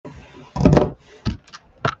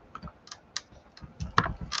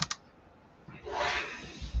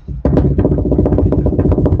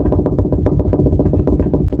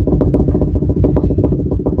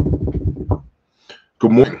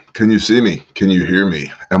Can you see me? Can you hear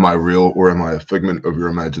me? Am I real or am I a figment of your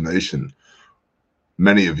imagination?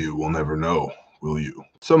 Many of you will never know, will you?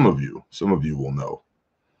 Some of you will know.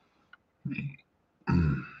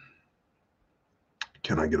 Can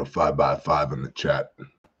I get a 5x5 in the chat?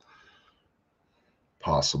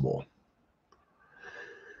 Possible.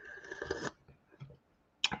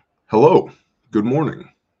 Hello, good morning.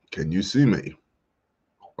 Can you see me?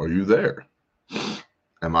 Are you there?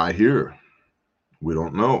 Am I here? We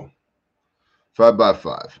don't know.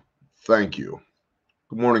 5x5. Thank you.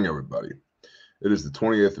 Good morning, everybody. It is the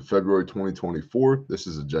 28th of February, 2024. This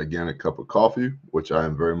is a gigantic cup of coffee, which I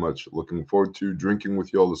am very much looking forward to drinking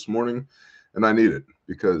with y'all this morning. And I need it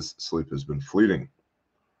because sleep has been fleeting.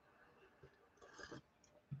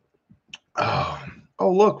 Oh,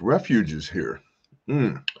 look, Refuge is here.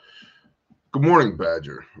 Good morning,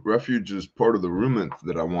 Badger. Refuge is part of the room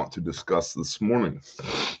that I want to discuss this morning.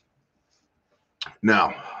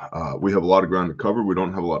 Now, we have a lot of ground to cover. We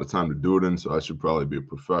don't have a lot of time to do it in, so I should probably be a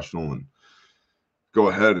professional and go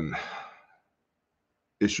ahead and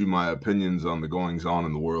issue my opinions on the goings-on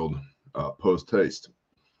in the world post-haste.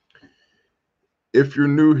 If you're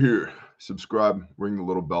new here, subscribe, ring the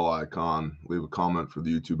little bell icon, leave a comment for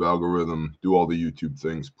the YouTube algorithm, do all the YouTube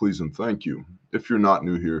things, please and thank you. If you're not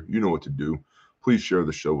new here, you know what to do. Please share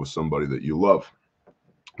the show with somebody that you love.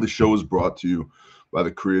 The show is brought to you by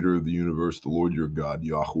the creator of the universe, the Lord your God,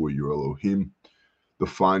 Yahweh your Elohim, the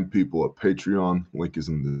fine people at Patreon, link is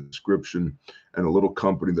in the description, and a little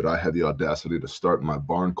company that I had the audacity to start in my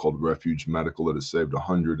barn called Refuge Medical that has saved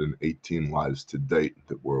 118 lives to date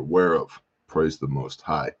that we're aware of. Praise the Most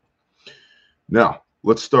High. Now,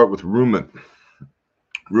 let's start with Rumint.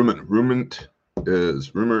 Rumint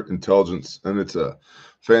is rumor intelligence, and it's a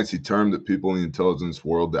fancy term that people in the intelligence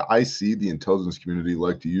world, that I see the intelligence community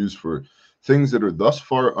like to use for things that are thus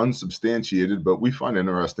far unsubstantiated, but we find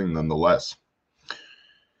interesting nonetheless.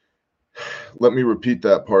 Let me repeat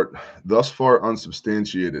that part. Thus far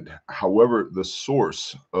unsubstantiated. However, the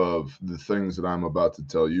source of the things that I'm about to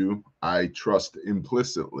tell you, I trust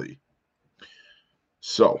implicitly.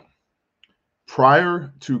 So,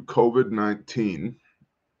 prior to COVID-19,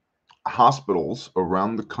 hospitals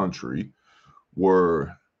around the country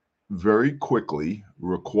were very quickly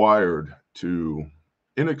required to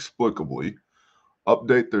inexplicably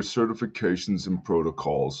update their certifications and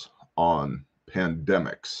protocols on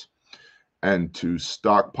pandemics and to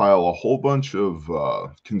stockpile a whole bunch of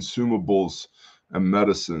consumables and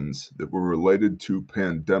medicines that were related to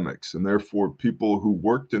pandemics. And therefore, people who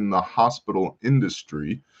worked in the hospital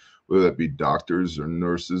industry, whether that be doctors or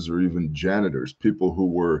nurses or even janitors, people who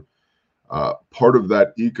were part of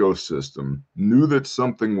that ecosystem, knew that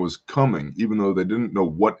something was coming, even though they didn't know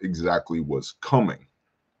what exactly was coming.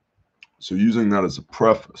 So using that as a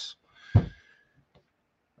preface,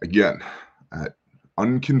 again,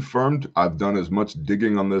 unconfirmed, I've done as much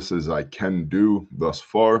digging on this as I can do thus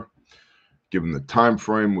far, given the time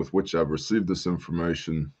frame with which I've received this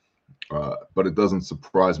information, but it doesn't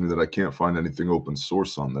surprise me that I can't find anything open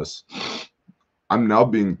source on this. I'm now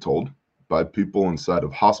being told by people inside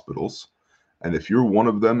of hospitals, and if you're one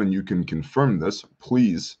of them and you can confirm this,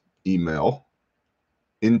 please email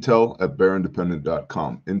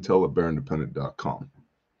intel@bearindependent.com, intel@bearindependent.com.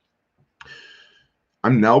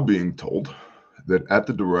 I'm now being told that at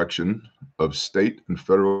the direction of state and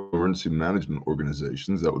federal emergency management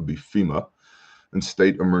organizations, that would be FEMA, and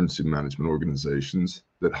state emergency management organizations,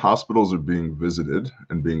 that hospitals are being visited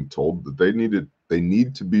and being told that they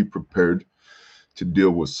need to be prepared to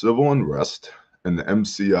deal with civil unrest and the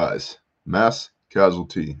MCIs, mass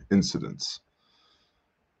casualty incidents.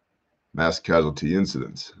 Mass casualty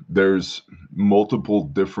incidents. There's multiple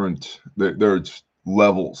different, there's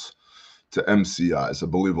levels to MCIs. I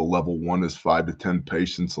believe a level 1 is 5 to 10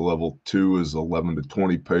 patients, a level 2 is 11 to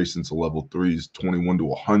 20 patients, a level 3 is 21 to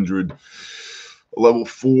 100, a level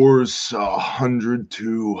 4 is 100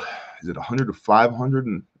 to, is it 100 to 500,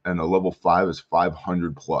 and a level 5 is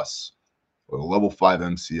 500 plus. Or a level 5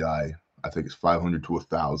 MCI, I think it's 500 to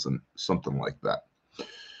 1,000, something like that.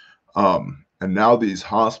 And now these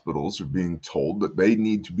hospitals are being told that they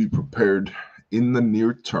need to be prepared in the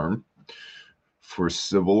near term for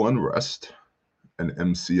civil unrest and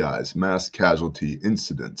MCIs, mass casualty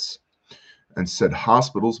incidents. And said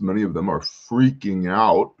hospitals, many of them are freaking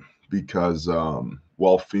out because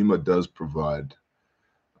while FEMA does provide,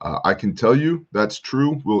 I can tell you that's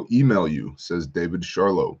true. We'll email you, says David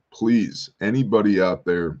Charlo. Please, anybody out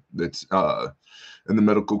there that's in the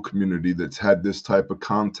medical community that's had this type of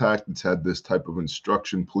contact, that's had this type of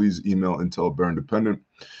instruction, please email intel@bearindependent,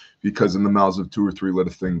 because in the mouths of 2 or 3, let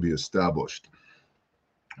a thing be established.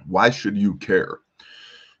 Why should you care?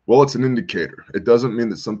 Well, it's an indicator. It doesn't mean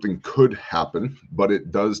that something could happen, but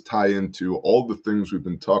it does tie into all the things we've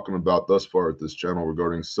been talking about thus far at this channel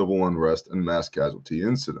regarding civil unrest and mass casualty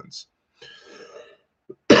incidents.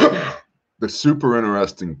 The super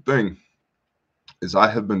interesting thing is I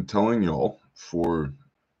have been telling y'all for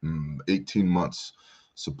 18 months,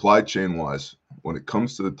 supply chain wise, when it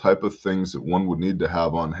comes to the type of things that one would need to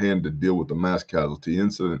have on hand to deal with a mass casualty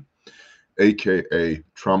incident, aka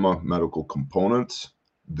trauma medical components,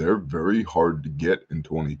 they're very hard to get in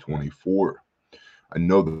 2024. I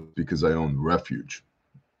know that because I own Refuge.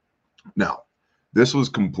 Now, this was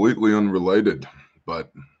completely unrelated,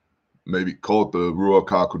 but maybe call it the Ruach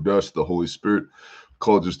HaKodesh, the Holy Spirit,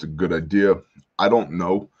 call it just a good idea. I don't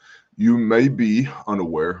know. You may be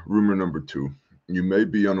unaware, rumor number 2, you may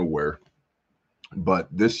be unaware, but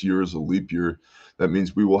this year is a leap year. That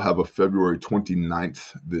means we will have a February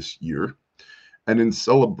 29th this year. And in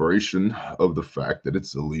celebration of the fact that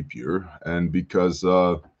it's a leap year, and because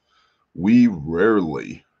we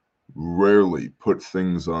rarely put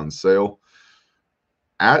things on sale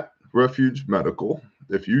at Refuge Medical,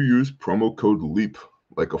 if you use promo code LEAP,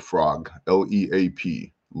 like a frog,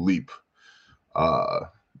 LEAP, LEAP,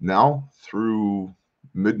 now through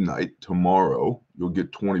midnight tomorrow, you'll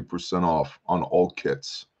get 20% off on all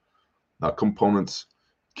kits, not components,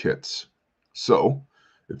 kits. So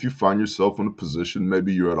if you find yourself in a position,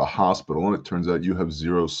 maybe you're at a hospital and it turns out you have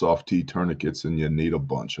 0 soft T tourniquets and you need a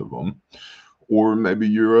bunch of them, or maybe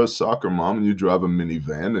you're a soccer mom and you drive a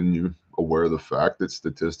minivan and you're aware of the fact that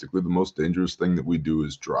statistically the most dangerous thing that we do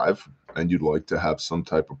is drive, and you'd like to have some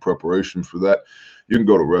type of preparation for that, you can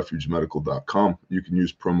go to refugemedical.com. You can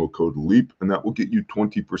use promo code LEAP and that will get you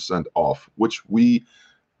 20% off, which we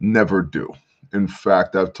never do. In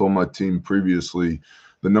fact, I've told my team previously,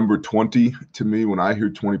 the number 20 to me, when I hear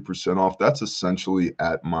 20% off, that's essentially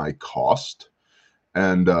at my cost.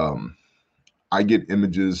 And I get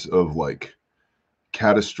images of like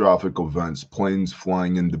catastrophic events, planes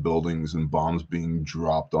flying into buildings and bombs being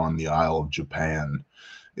dropped on the Isle of Japan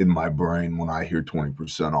in my brain when I hear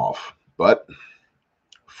 20% off. But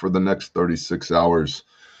for the next 36 hours,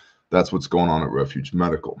 that's what's going on at Refuge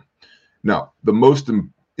Medical. Now, the most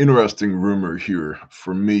interesting rumor here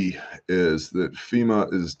for me is that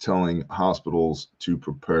FEMA is telling hospitals to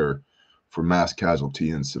prepare for mass casualty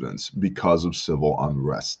incidents because of civil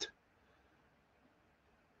unrest.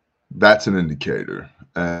 That's an indicator.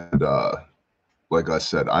 And like I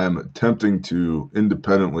said, I am attempting to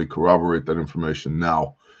independently corroborate that information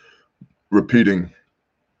now. Repeating,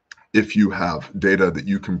 if you have data that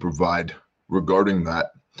you can provide regarding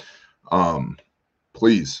that,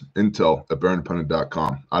 please,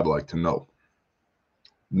 intel@bearindependent.com. I'd like to know.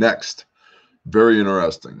 Next, very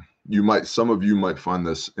interesting. Some of you might find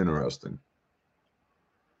this interesting.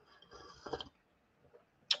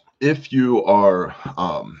 If you are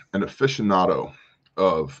an aficionado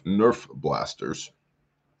of Nerf blasters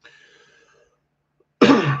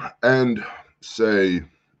and say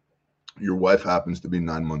your wife happens to be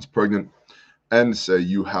 9 months pregnant and say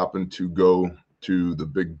you happen to go to the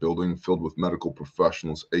big building filled with medical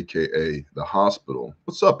professionals, aka the hospital.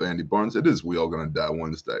 What's up, Andy Barnes? It is We All Gonna Die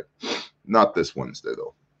Wednesday. Not this Wednesday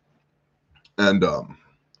though. And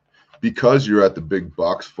because you're at the big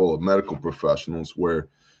box full of medical professionals where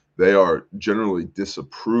they are generally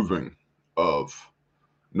disapproving of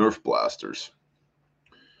Nerf blasters,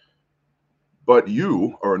 but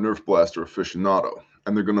you are a Nerf blaster aficionado,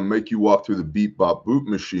 and they're going to make you walk through the beep bop boop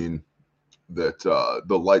machine that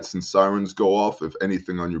the lights and sirens go off if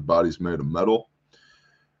anything on your body's made of metal.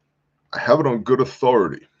 I have it on good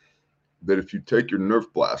authority that if you take your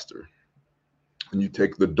Nerf blaster and you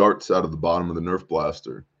take the darts out of the bottom of the Nerf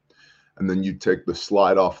blaster, and then you take the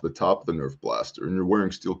slide off the top of the Nerf blaster, and you're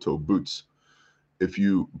wearing steel toe boots, if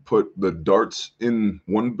you put the darts in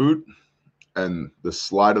one boot and the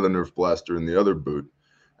slide of the Nerf blaster in the other boot,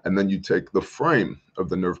 and then you take the frame of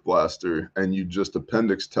the Nerf blaster and you just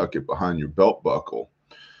appendix tuck it behind your belt buckle,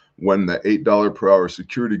 when the $8 per hour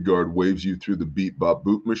security guard waves you through the beep bop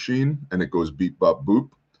boop machine and it goes beep bop boop,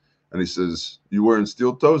 and he says, "You wearing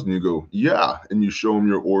steel toes?" And you go, "Yeah." And you show him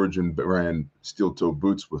your Origin brand steel toe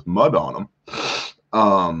boots with mud on them.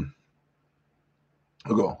 I'll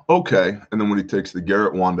go, "Okay." And then when he takes the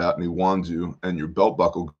Garrett wand out and he wands you and your belt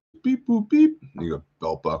buckle goes beep, boop, beep. And you go,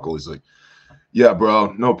 "Belt buckle." He's like, "Yeah,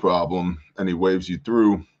 bro, no problem." And he waves you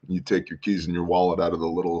through. You take your keys and your wallet out of the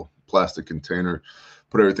little plastic container,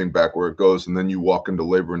 put everything back where it goes. And then you walk into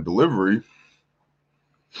labor and delivery.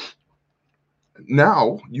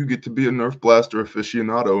 Now you get to be a Nerf blaster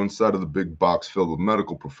aficionado inside of the big box filled with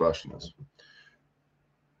medical professionals.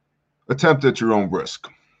 Attempt at your own risk.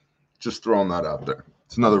 Just throwing that out there.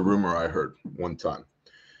 It's another rumor I heard one time.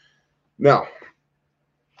 Now,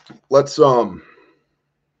 let's get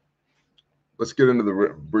into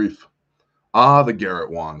the brief. The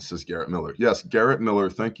Garrett wand, says Garrett Miller. Yes, Garrett Miller,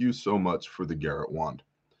 thank you so much for the Garrett wand.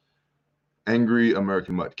 Angry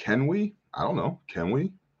American Mutt. Can we? I don't know. Can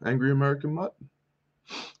we? Angry American Mutt?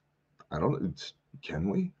 I don't know. Can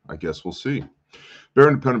we? I guess we'll see. Bear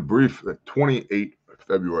Independent Brief, 28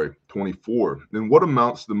 February 24. In what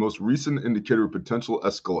amounts to the most recent indicator of potential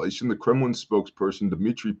escalation, the Kremlin spokesperson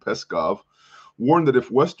Dmitry Peskov warned that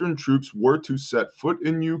if Western troops were to set foot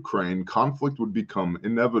in Ukraine, conflict would become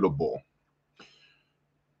inevitable.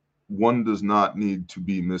 One does not need to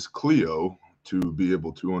be Miss Cleo to be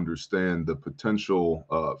able to understand the potential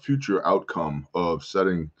future outcome of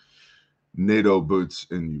setting NATO boots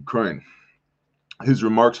in Ukraine. His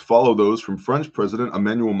remarks follow those from French President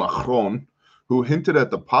Emmanuel Macron, who hinted at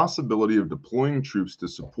the possibility of deploying troops to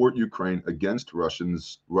support Ukraine against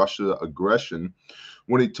Russia aggression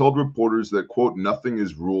when he told reporters that, quote, nothing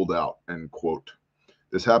is ruled out, end quote.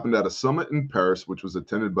 This happened at a summit in Paris, which was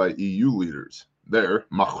attended by EU leaders. There,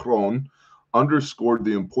 Macron underscored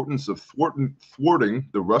the importance of thwarting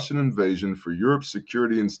the Russian invasion for Europe's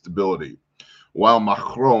security and stability. While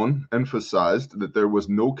Macron emphasized that there was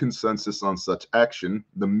no consensus on such action,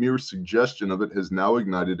 the mere suggestion of it has now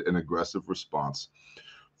ignited an aggressive response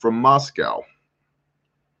from Moscow.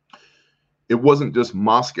 It wasn't just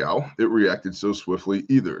Moscow that reacted so swiftly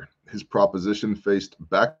either. His proposition faced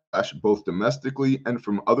backlash both domestically and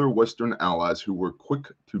from other Western allies who were quick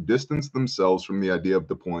to distance themselves from the idea of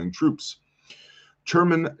deploying troops.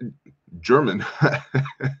 German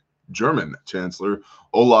Chancellor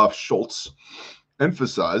Olaf Scholz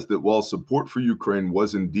emphasized that while support for Ukraine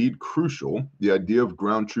was indeed crucial, the idea of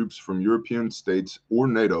ground troops from European states or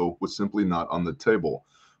NATO was simply not on the table.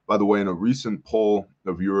 By the way, in a recent poll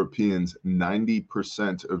of Europeans,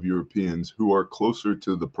 90% of Europeans who are closer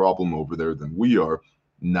to the problem over there than we are,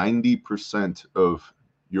 90% of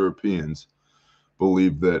Europeans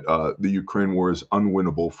believe that the Ukraine war is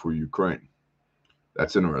unwinnable for Ukraine.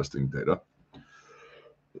 That's interesting data.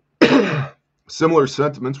 Similar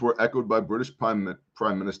sentiments were echoed by British Prime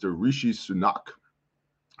Minister Rishi Sunak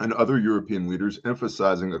and other European leaders,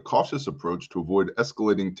 emphasizing a cautious approach to avoid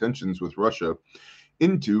escalating tensions with Russia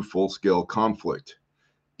into full-scale conflict.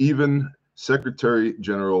 Even Secretary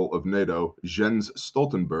General of NATO Jens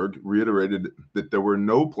Stoltenberg reiterated that there were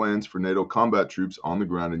no plans for NATO combat troops on the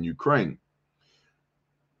ground in Ukraine.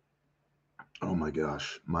 Oh my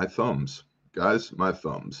gosh, my thumbs. Guys, my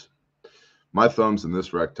thumbs. My thumbs in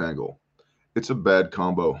this rectangle. It's a bad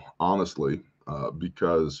combo, honestly,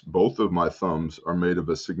 because both of my thumbs are made of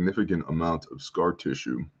a significant amount of scar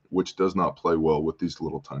tissue, which does not play well with these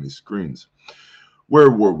little tiny screens.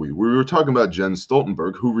 Where were we? We were talking about Jens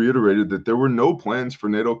Stoltenberg, who reiterated that there were no plans for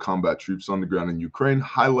NATO combat troops on the ground in Ukraine,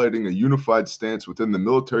 highlighting a unified stance within the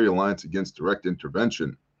military alliance against direct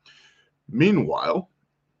intervention. Meanwhile,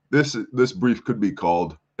 this brief could be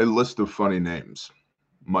called a list of funny names.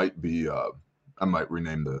 Might be, I might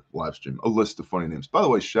rename the live stream, a list of funny names. By the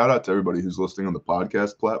way, shout out to everybody who's listening on the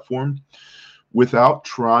podcast platform. Without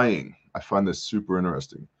trying, I find this super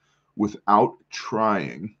interesting. Without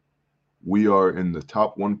trying, we are in the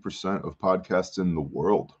top 1% of podcasts in the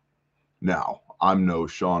world. Now, I'm no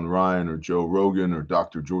Sean Ryan or Joe Rogan or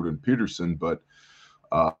Dr. Jordan Peterson, but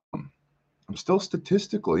I'm still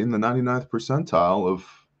statistically in the 99th percentile of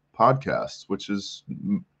podcasts, which is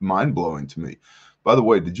mind-blowing to me. By the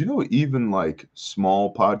way, did you know even like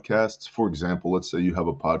small podcasts, for example, let's say you have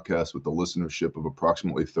a podcast with a listenership of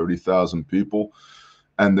approximately 30,000 people,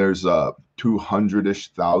 and there's 200-ish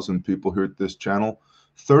thousand people here at this channel,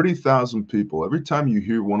 30,000 people. Every time you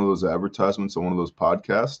hear one of those advertisements on one of those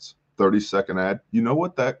podcasts, 30-second ad, you know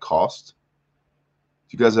what that costs?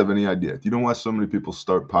 Do you guys have any idea? Do you know why so many people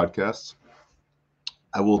start podcasts?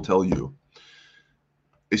 I will tell you.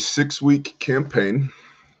 A 6-week campaign,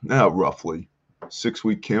 now roughly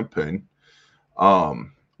 6-week campaign,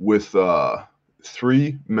 with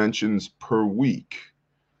 3 mentions per week.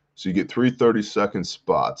 So you get 3 30-second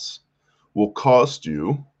spots, will cost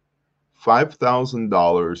you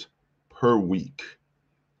 $5,000 per week,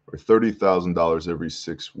 or $30,000 every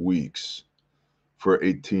 6 weeks for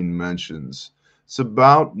 18 mentions. It's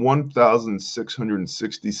about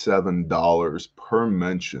 $1,667 per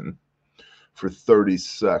mention for 30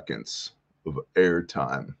 seconds of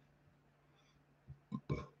airtime.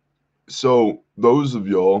 So those of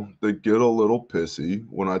y'all that get a little pissy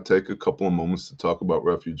when I take a couple of moments to talk about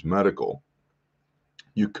Refuge Medical,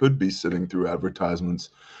 you could be sitting through advertisements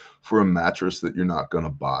for a mattress that you're not going to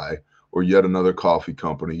buy, or yet another coffee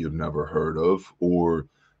company you've never heard of, or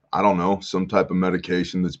I don't know, some type of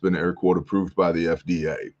medication that's been air quote approved by the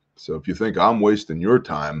FDA. So if you think I'm wasting your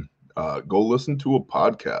time, go listen to a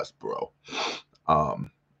podcast, bro.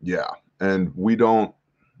 Yeah, and we don't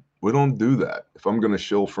do that. If I'm going to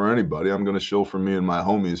shill for anybody, I'm going to shill for me and my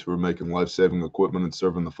homies who are making life-saving equipment and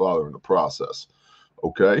serving the Father in the process.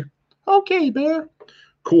 Okay? Okay, Bear.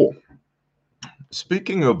 Cool.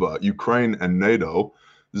 Speaking of Ukraine and NATO,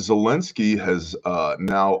 Zelensky has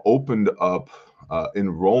now opened up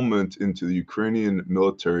enrollment into the Ukrainian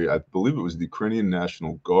military. I believe it was the Ukrainian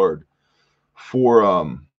National Guard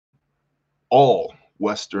for all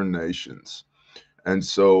Western nations. And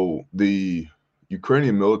so the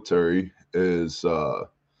Ukrainian military is,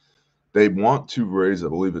 they want to raise, I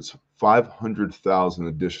believe it's 500,000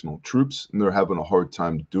 additional troops, and they're having a hard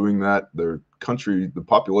time doing that. Their country, the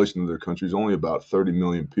population of their country is only about 30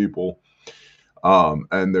 million people.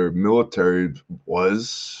 And their military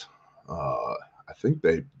was, I think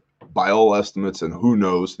they, by all estimates, and who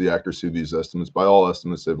knows the accuracy of these estimates, by all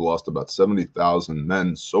estimates, they've lost about 70,000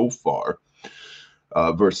 men so far,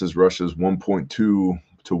 versus Russia's 1.2 to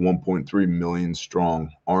 1.3 million strong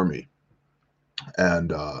army. And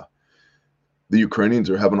the Ukrainians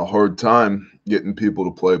are having a hard time getting people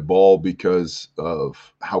to play ball because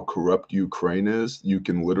of how corrupt Ukraine is. You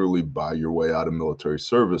can literally buy your way out of military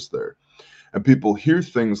service there. And people hear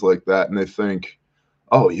things like that and they think,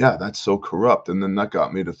 oh, yeah, that's so corrupt. And then that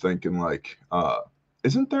got me to thinking, like,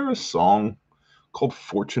 isn't there a song called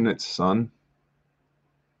Fortunate Son?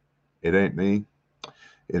 It ain't me.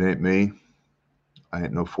 It ain't me. I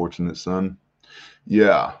ain't no fortunate son.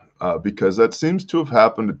 Yeah, because that seems to have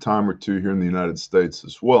happened a time or two here in the United States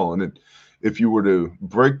as well. And if you were to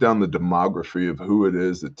break down the demography of who it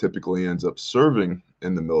is that typically ends up serving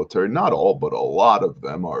in the military, not all, but a lot of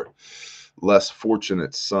them are less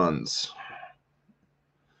fortunate sons.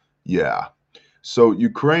 Yeah. So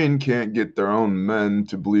Ukraine can't get their own men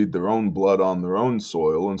to bleed their own blood on their own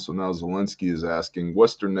soil. And so now Zelensky is asking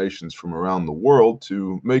Western nations from around the world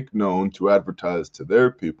to make known, to advertise to their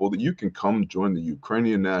people that you can come join the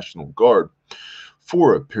Ukrainian National Guard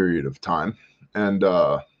for a period of time and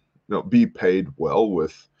be paid well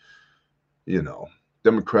with,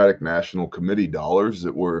 Democratic National Committee dollars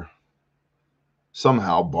that were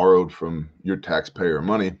somehow borrowed from your taxpayer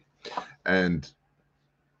money. And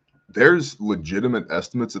there's legitimate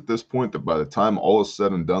estimates at this point that by the time all is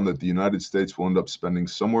said and done, that the United States will end up spending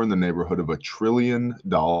somewhere in the neighborhood of $1 trillion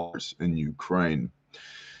in Ukraine.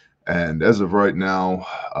 And as of right now,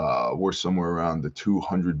 we're somewhere around the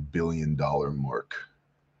 $200 billion mark.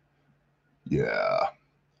 Yeah.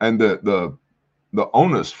 And the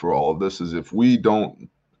onus for all of this is if we don't,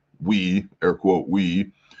 air quote,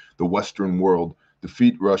 the Western world,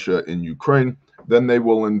 defeat Russia in Ukraine, then they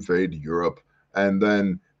will invade Europe. And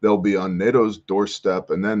then they'll be on NATO's doorstep,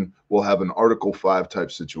 and then we'll have an Article 5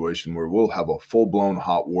 type situation where we'll have a full-blown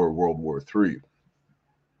hot war, World War III.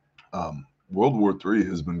 World War III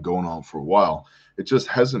has been going on for a while. It just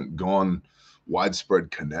hasn't gone widespread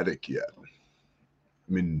kinetic yet. I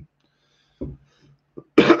mean,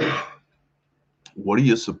 what do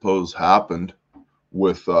you suppose happened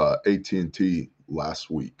with AT&T last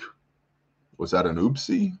week? Was that an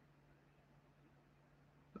oopsie?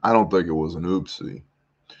 I don't think it was an oopsie.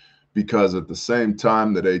 Because at the same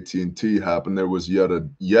time that AT&T happened, there was yet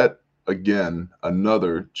again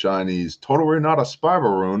another Chinese, totally not a spy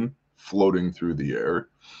balloon, floating through the air,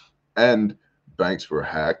 and banks were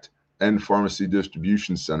hacked, and pharmacy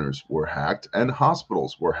distribution centers were hacked, and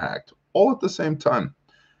hospitals were hacked, all at the same time.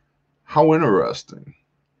 How interesting.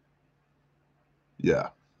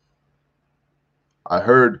 Yeah. I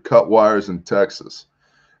heard cut wires in Texas.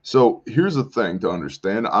 So here's the thing to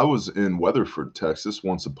understand. I was in Weatherford, Texas,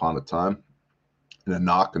 once upon a time, in a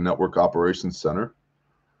NOC, a Network Operations Center,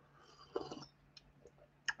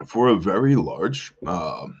 for a very large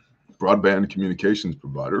broadband communications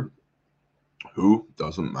provider who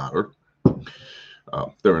doesn't matter.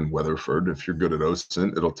 They're in Weatherford. If you're good at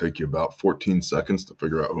OSINT, it'll take you about 14 seconds to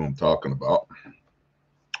figure out who I'm talking about.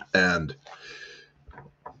 And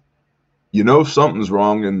something's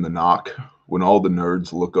wrong in the NOC when all the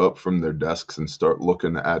nerds look up from their desks and start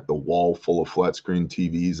looking at the wall full of flat screen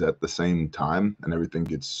TVs at the same time, and everything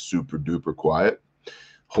gets super duper quiet.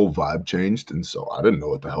 Whole vibe changed, and so I didn't know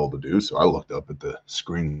what the hell to do. So I looked up at the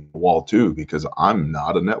screen wall too, because I'm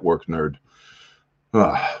not a network nerd.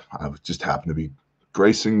 I just happened to be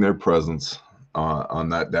gracing their presence on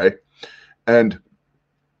that day. And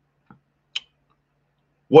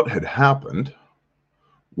what had happened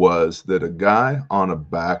was that a guy on a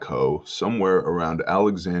backhoe somewhere around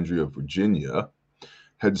Alexandria, Virginia,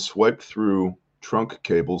 had swiped through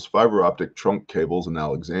fiber optic trunk cables in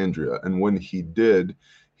Alexandria. And when he did,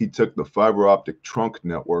 he took the fiber optic trunk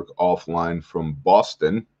network offline from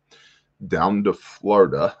Boston down to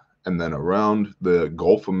Florida and then around the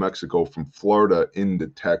Gulf of Mexico from Florida into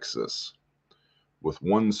Texas with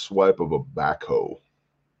one swipe of a backhoe.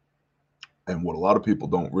 And what a lot of people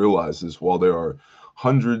don't realize is while there are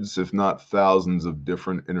hundreds, if not thousands, of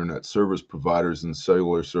different internet service providers and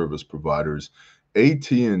cellular service providers,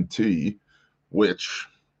 AT&T, which,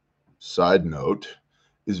 side note,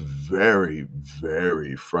 is very,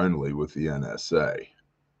 very friendly with the NSA.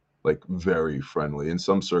 Like very friendly. In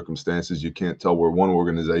some circumstances, you can't tell where one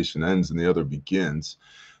organization ends and the other begins.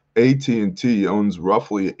 AT&T owns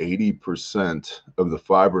roughly 80% of the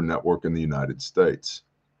fiber network in the United States.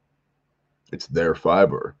 It's their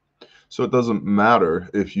fiber. So it doesn't matter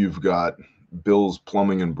if you've got Bill's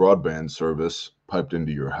Plumbing and Broadband service piped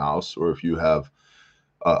into your house, or if you have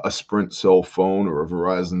a Sprint cell phone or a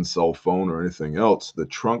Verizon cell phone or anything else. The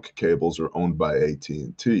trunk cables are owned by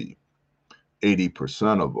AT&T.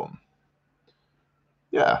 80% of them.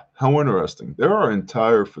 Yeah, how interesting. There are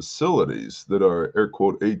entire facilities that are air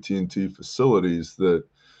quote AT&T facilities that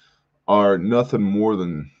are nothing more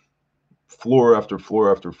than floor after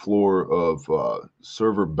floor after floor of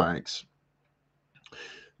server banks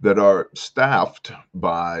that are staffed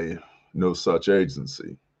by no such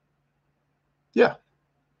agency. Yeah,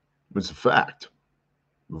 it's a fact.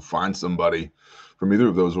 We'll find somebody from either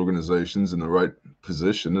of those organizations in the right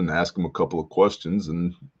position and ask them a couple of questions,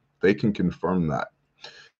 and they can confirm that.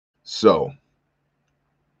 So,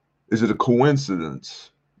 is it a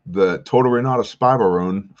coincidence that Total Renata Spy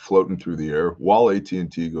Baron floating through the air while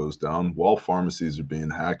AT&T goes down, while pharmacies are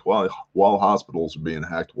being hacked, while hospitals are being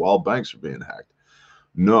hacked, while banks are being hacked?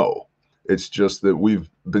 No, it's just that we've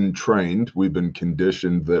been trained, we've been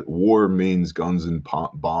conditioned that war means guns and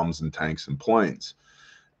bombs and tanks and planes.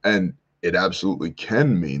 And it absolutely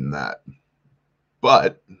can mean that.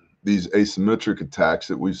 But these asymmetric attacks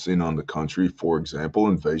that we've seen on the country, for example,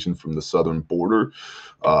 invasion from the southern border,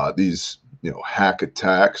 these hack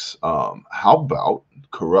attacks, how about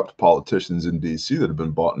corrupt politicians in DC that have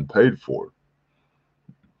been bought and paid for?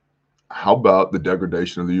 How about the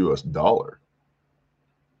degradation of the US dollar?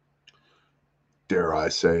 Dare I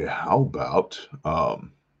say, how about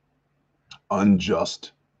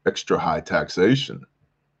unjust extra high taxation?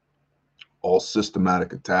 All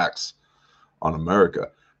systematic attacks on America.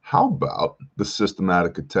 How about the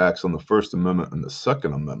systematic attacks on the First Amendment and the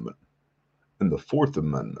Second Amendment and the Fourth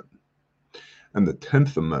Amendment and the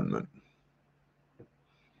 10th Amendment?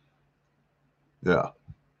 Yeah.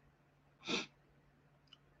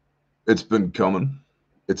 It's been coming.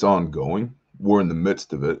 It's ongoing. We're in the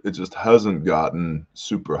midst of it. It just hasn't gotten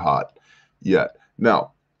super hot yet.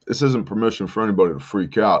 Now, this isn't permission for anybody to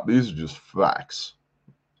freak out. These are just facts.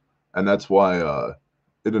 And that's why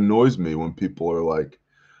it annoys me when people are like,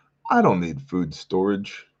 I don't need food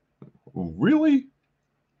storage. Really?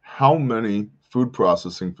 How many food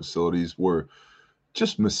processing facilities were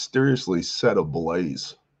just mysteriously set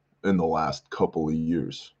ablaze in the last couple of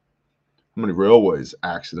years? How many railways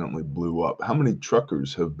accidentally blew up? How many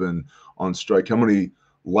truckers have been on strike? How many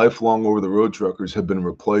lifelong over-the-road truckers have been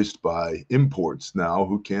replaced by imports now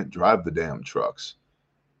who can't drive the damn trucks?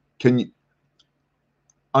 Can you...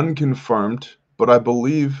 Unconfirmed, but I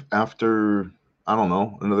believe after, I don't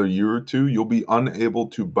know, another year or two, you'll be unable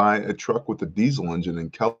to buy a truck with a diesel engine in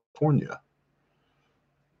California.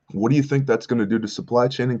 What do you think that's going to do to supply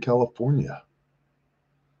chain in California?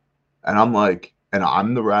 And I'm like, and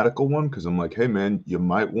I'm the radical one because I'm like, hey, man, you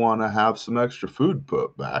might want to have some extra food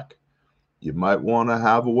put back. You might want to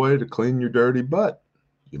have a way to clean your dirty butt.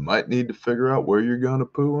 You might need to figure out where you're going to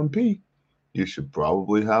poo and pee. You should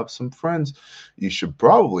probably have some friends. You should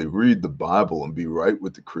probably read the Bible and be right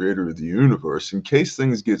with the creator of the universe in case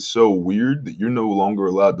things get so weird that you're no longer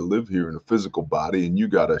allowed to live here in a physical body and you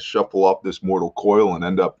got to shuffle off this mortal coil and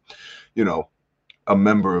end up, a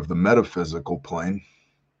member of the metaphysical plane,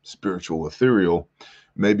 spiritual, ethereal,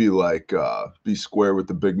 maybe like be square with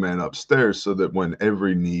the big man upstairs so that when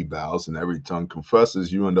every knee bows and every tongue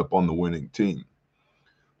confesses, you end up on the winning team.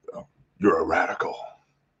 You're a radical.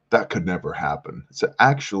 That could never happen. It's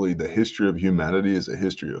actually the history of humanity is a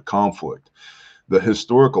history of conflict. The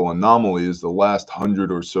historical anomaly is the last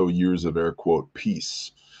 100 or so years of air quote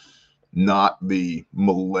peace, not the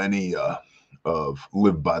millennia of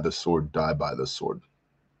live by the sword, die by the sword.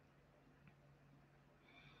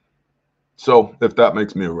 So if that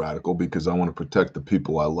makes me a radical because I want to protect the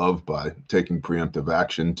people I love by taking preemptive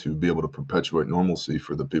action to be able to perpetuate normalcy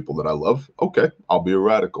for the people that I love, okay, I'll be a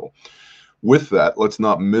radical. With that, let's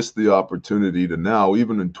not miss the opportunity to now,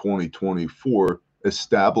 even in 2024,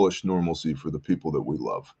 establish normalcy for the people that we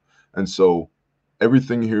love. And so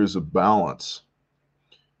everything here is a balance.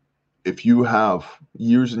 If you have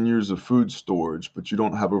years and years of food storage, but you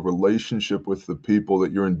don't have a relationship with the people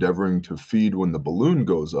that you're endeavoring to feed when the balloon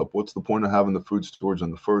goes up, what's the point of having the food storage in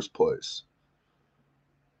the first place?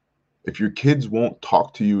 If your kids won't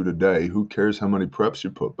talk to you today, who cares how many preps you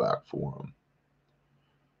put back for them?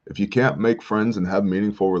 If you can't make friends and have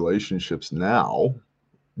meaningful relationships now,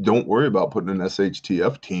 don't worry about putting an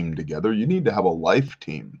SHTF team together. You need to have a life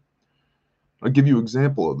team. I'll give you an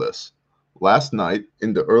example of this. Last night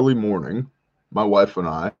into early morning, my wife and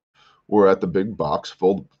I were at the big box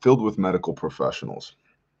filled with medical professionals.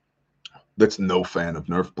 That's no fan of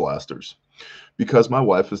Nerf blasters because my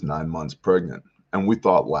wife is 9 months pregnant. And we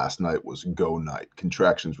thought last night was go night.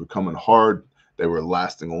 Contractions were coming hard. They were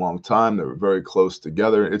lasting a long time. They were very close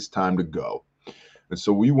together. It's time to go. And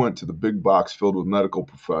so we went to the big box filled with medical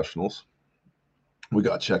professionals. We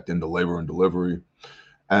got checked into labor and delivery.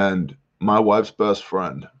 And my wife's best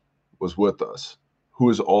friend was with us, who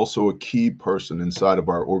is also a key person inside of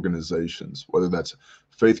our organizations, whether that's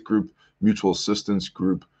faith group, mutual assistance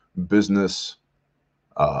group, business,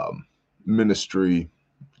 ministry,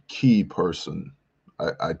 key person.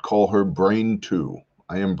 I'd call her brain 2.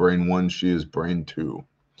 I am brain 1. She is brain 2.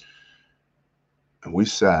 And we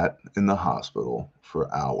sat in the hospital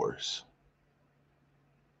for hours.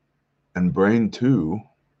 And brain 2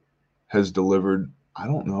 has delivered, I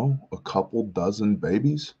don't know, a couple dozen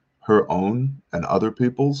babies, her own and other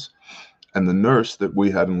people's. And the nurse that we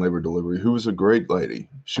had in labor delivery, who was a great lady,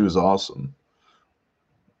 she was awesome,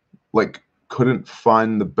 like couldn't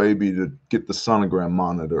find the baby to get the sonogram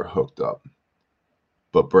monitor hooked up.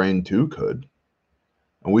 But brain 2 could.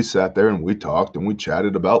 And we sat there and we talked and we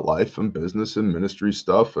chatted about life and business and ministry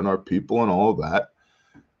stuff and our people and all of that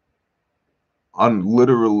on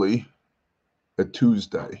literally a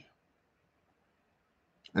Tuesday.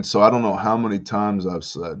 And so I don't know how many times I've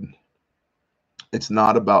said, it's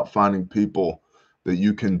not about finding people that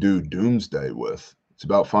you can do doomsday with. It's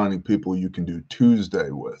about finding people you can do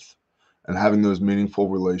Tuesday with and having those meaningful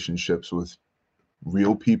relationships with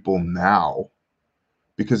real people now,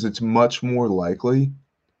 because it's much more likely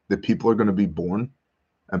that people are going to be born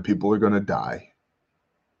and people are going to die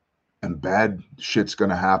and bad shit's going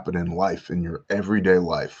to happen in life, in your everyday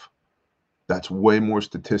life. That's way more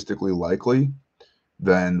statistically likely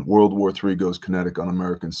than World War III goes kinetic on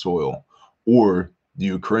American soil, or the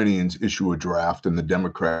Ukrainians issue a draft and the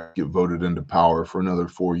Democrats get voted into power for another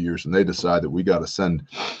 4 years and they decide that we got to send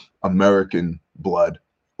American blood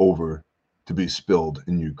over to be spilled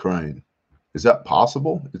in Ukraine. Is that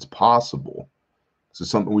possible? It's possible. Is it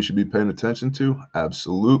something we should be paying attention to?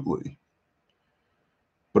 Absolutely.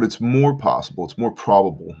 But it's more possible, it's more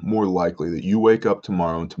probable, more likely that you wake up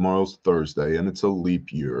tomorrow, and tomorrow's Thursday, and it's a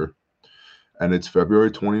leap year, and it's February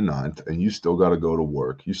 29th, and you still got to go to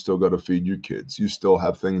work. You still got to feed your kids. You still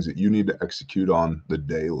have things that you need to execute on the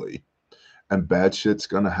daily. And bad shit's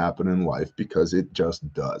going to happen in life because it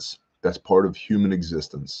just does. That's part of human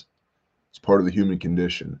existence. It's part of the human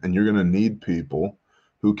condition. And you're going to need people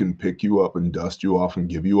who can pick you up and dust you off and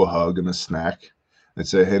give you a hug and a snack and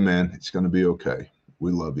say, hey, man, it's going to be okay.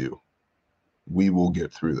 We love you. We will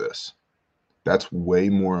get through this. That's way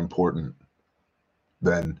more important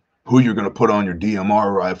than who you're going to put on your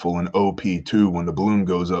DMR rifle in OP2 when the balloon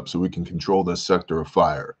goes up so we can control this sector of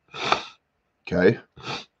fire. Okay?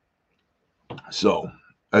 So,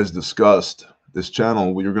 as discussed, this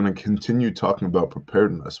channel, we are going to continue talking about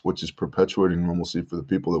preparedness, which is perpetuating normalcy for the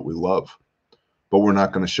people that we love. But we're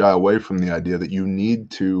not going to shy away from the idea that you need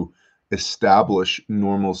to establish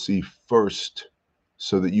normalcy first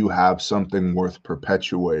so that you have something worth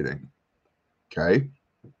perpetuating. Okay?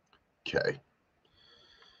 Okay.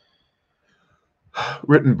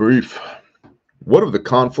 Written brief. What of the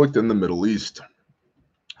conflict in the Middle East?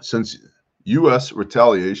 Since U.S.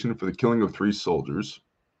 retaliation for the killing of 3 soldiers,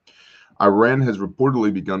 Iran has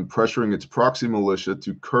reportedly begun pressuring its proxy militia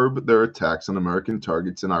to curb their attacks on American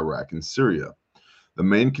targets in Iraq and Syria. The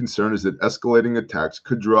main concern is that escalating attacks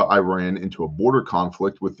could draw Iran into a border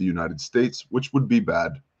conflict with the United States, which would be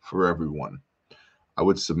bad for everyone. I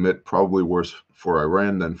would submit probably worse for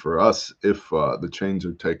Iran than for us if the chains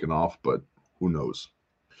are taken off, but who knows?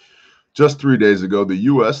 Just 3 days ago, the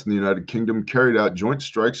U.S. and the United Kingdom carried out joint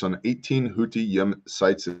strikes on 18 Houthi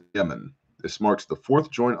sites in Yemen. This marks the 4th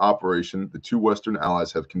joint operation the 2 Western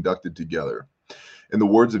allies have conducted together. In the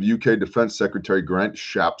words of UK Defense Secretary Grant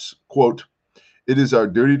Shapps, quote, It is our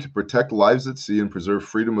duty to protect lives at sea and preserve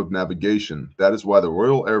freedom of navigation. That is why the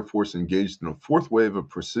Royal Air Force engaged in a fourth wave of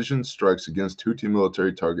precision strikes against Houthi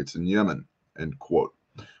military targets in Yemen." End quote.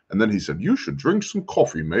 And then he said, "You should drink some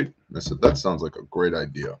coffee, mate." And I said, "That sounds like a great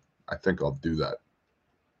idea. I think I'll do that."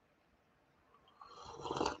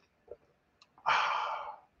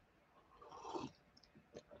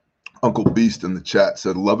 Uncle Beast in the chat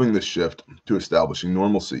said, "Loving the shift to establishing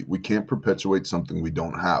normalcy. We can't perpetuate something we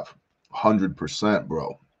don't have." 100%,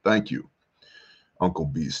 bro. Thank you, Uncle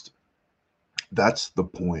Beast. That's the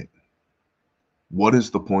point. What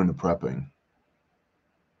is the point of prepping?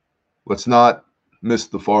 Let's not miss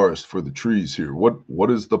the forest for the trees here.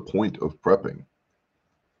 What is the point of prepping?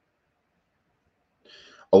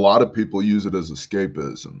 A lot of people use it as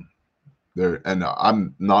escapism. And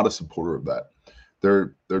I'm not a supporter of that.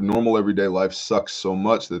 Their normal everyday life sucks so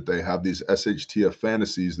much that they have these SHTF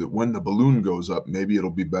fantasies that when the balloon goes up, maybe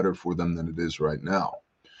it'll be better for them than it is right now.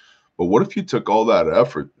 But what if you took all that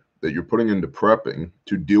effort that you're putting into prepping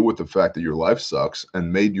to deal with the fact that your life sucks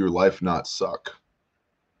and made your life not suck?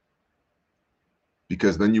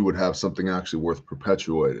 Because then you would have something actually worth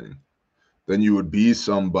perpetuating. Then you would be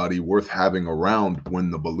somebody worth having around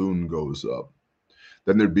when the balloon goes up.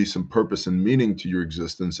 Then there'd be some purpose and meaning to your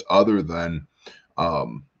existence other than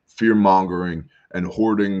fear-mongering and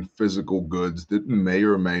hoarding physical goods that may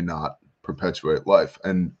or may not perpetuate life.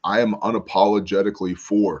 And I am unapologetically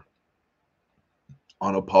for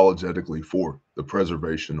the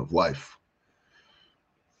preservation of life.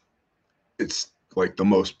 It's like the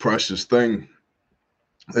most precious thing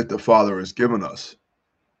that the Father has given us.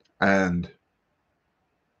 And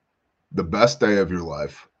the best day of your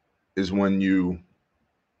life is when you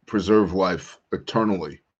preserve life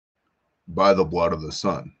eternally by the blood of the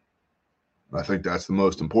Son. I think that's the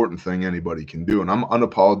most important thing anybody can do. And I'm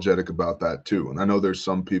unapologetic about that too. And I know there's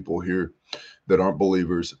some people here that aren't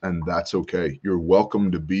believers, and that's okay. You're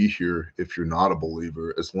welcome to be here if you're not a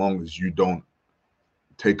believer, as long as you don't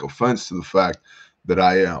take offense to the fact that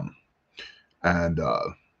I am. And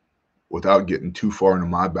without getting too far into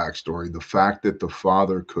my backstory, the fact that the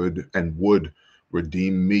Father could and would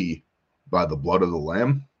redeem me by the blood of the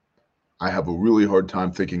Lamb, I have a really hard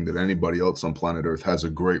time thinking that anybody else on planet Earth has a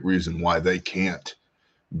great reason why they can't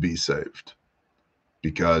be saved.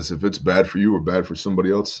 Because if it's bad for you or bad for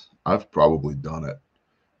somebody else, I've probably done it,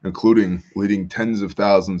 including leading tens of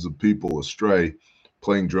thousands of people astray,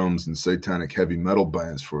 playing drums in satanic heavy metal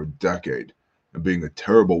bands for a decade, and being a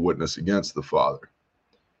terrible witness against the Father.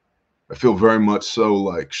 I feel very much so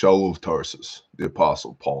like Shaul of Tarsus, the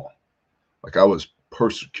Apostle Paul. Like I was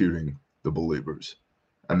persecuting the believers.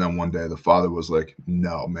 And then one day the Father was like,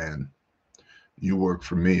 "No, man, you work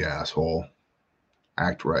for me, asshole.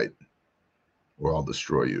 Act right, or I'll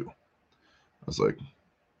destroy you." I was like,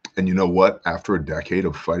 and you know what? After a decade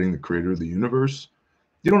of fighting the creator of the universe,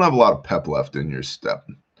 you don't have a lot of pep left in your step.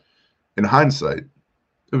 In hindsight,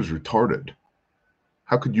 it was retarded.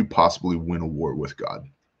 How could you possibly win a war with God?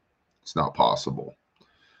 It's not possible.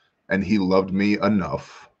 And he loved me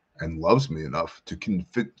enough and loves me enough to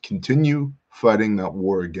continue fighting that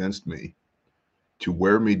war against me, to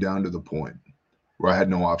wear me down to the point where I had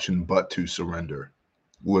no option but to surrender,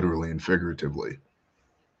 literally and figuratively.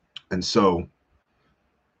 And so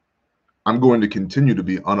I'm going to continue to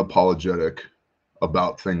be unapologetic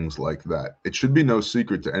about things like that. It should be no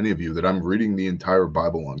secret to any of you that I'm reading the entire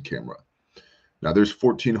Bible on camera. Now, there's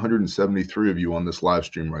 1,473 of you on this live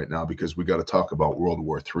stream right now because we got to talk about World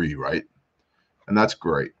War III, right? And that's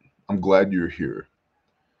great. I'm glad you're here.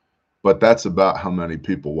 But that's about how many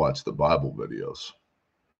people watch the Bible videos.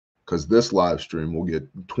 Because this live stream will get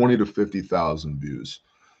 20 to 50,000 views.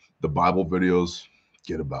 The Bible videos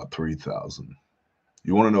get about 3,000.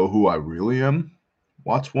 You want to know who I really am?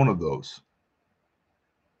 Watch one of those.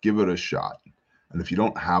 Give it a shot. And if you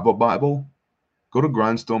don't have a Bible, go to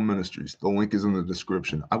Grindstone Ministries. The link is in the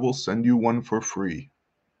description. I will send you one for free.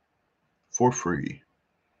 For free.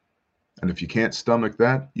 And if you can't stomach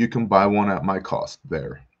that, you can buy one at my cost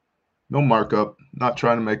there. No markup. Not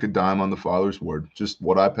trying to make a dime on the Father's word. Just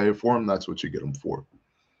what I pay for them, that's what you get them for.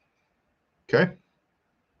 Okay?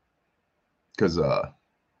 Because,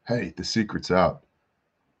 hey, the secret's out.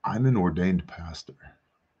 I'm an ordained pastor.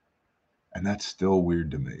 And that's still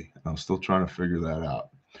weird to me. I'm still trying to figure that out.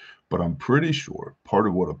 But I'm pretty sure part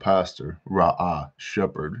of what a pastor, Ra'ah,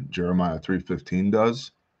 shepherd, Jeremiah 3:15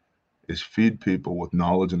 does is feed people with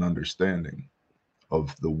knowledge and understanding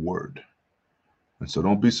of the word. And so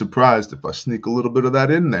don't be surprised if I sneak a little bit of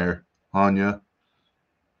that in there on you,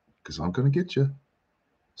 because I'm going to get you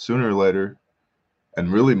sooner or later.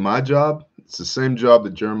 And really my job, it's the same job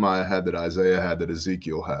that Jeremiah had, that Isaiah had, that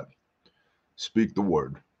Ezekiel had. Speak the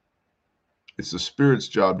word. It's the Spirit's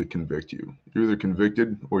job to convict you. You're either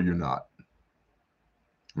convicted or you're not.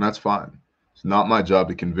 And that's fine. It's not my job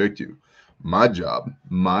to convict you. My job,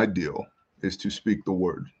 my deal, is to speak the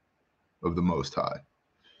word of the Most High.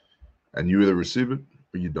 And you either receive it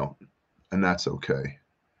or you don't. And that's okay.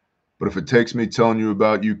 But if it takes me telling you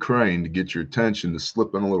about Ukraine to get your attention to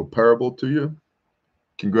slip in a little parable to you,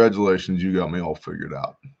 congratulations, you got me all figured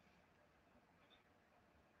out.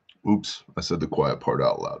 Oops, I said the quiet part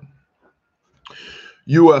out loud.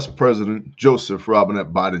 U.S. President Joseph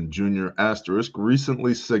Robinette Biden Jr. *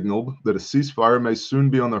 recently signaled that a ceasefire may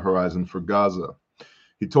soon be on the horizon for Gaza.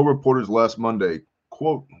 He told reporters last Monday,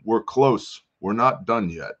 quote, "We're close. We're not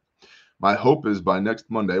done yet. My hope is by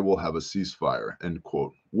next Monday we'll have a ceasefire," end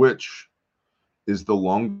quote, which is the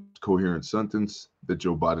longest coherent sentence that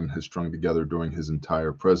Joe Biden has strung together during his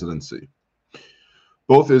entire presidency.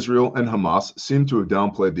 Both Israel and Hamas seem to have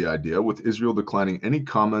downplayed the idea, with Israel declining any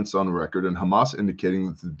comments on record and Hamas indicating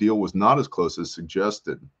that the deal was not as close as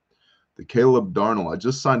suggested. The Caleb Darnell, I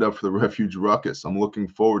just signed up for the Refuge Ruckus. I'm looking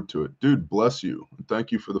forward to it. Dude, bless you. And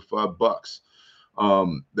thank you for the $5.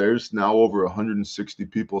 There's now over 160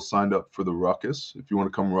 people signed up for the Ruckus. If you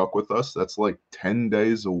want to come ruck with us, that's like 10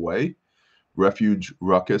 days away.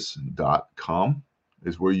 RefugeRuckus.com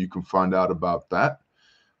is where you can find out about that.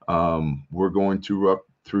 We're going to ruck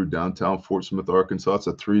through downtown Fort Smith, Arkansas. It's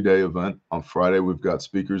a 3-day event. On Friday, we've got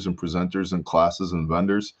speakers and presenters and classes and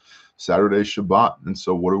vendors. Saturday, Shabbat. And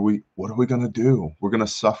so what are we going to do? We're going to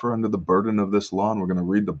suffer under the burden of this law, and we're going to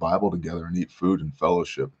read the Bible together and eat food and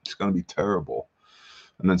fellowship. It's going to be terrible.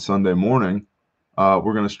 And then Sunday morning,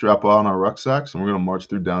 we're going to strap on our rucksacks and we're going to march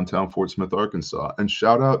through downtown Fort Smith, Arkansas. And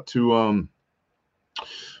shout out to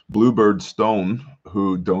Bluebird Stone,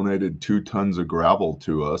 who donated 2 tons of gravel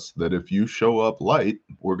to us, that if you show up light,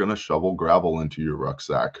 we're going to shovel gravel into your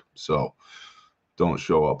rucksack. So don't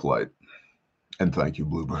show up light. And thank you,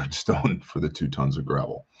 Bluebird Stone, for the 2 tons of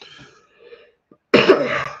gravel.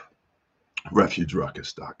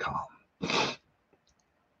 RefugeRuckus.com.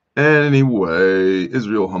 Anyway,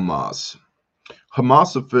 Israel Hamas.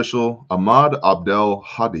 Hamas official Ahmad Abdel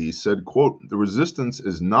Hadi said, quote, the resistance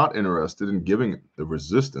is not interested in giving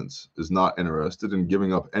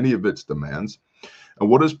up any of its demands, and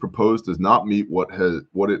what is proposed does not meet what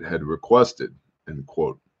it had requested, end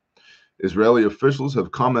quote. Israeli officials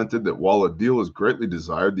have commented that while a deal is greatly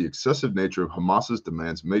desired, the excessive nature of Hamas's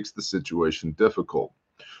demands makes the situation difficult.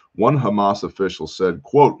 One Hamas official said,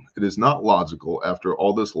 quote, it is not logical after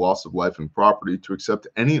all this loss of life and property to accept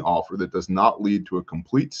any offer that does not lead to a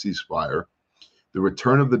complete ceasefire, the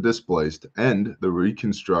return of the displaced, and the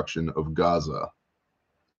reconstruction of Gaza.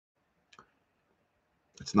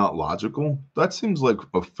 It's not logical? That seems like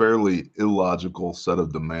a fairly illogical set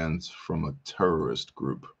of demands from a terrorist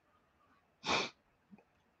group.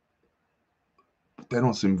 They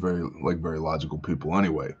don't seem very logical people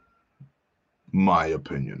anyway. My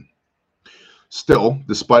opinion. Still,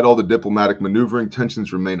 despite all the diplomatic maneuvering,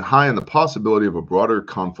 tensions remain high and the possibility of a broader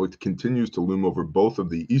conflict continues to loom over both of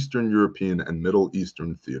the Eastern European and Middle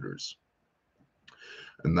Eastern theaters.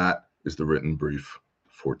 And that is the written brief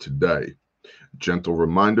for today. Gentle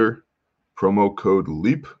reminder, promo code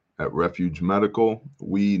LEAP at Refuge Medical.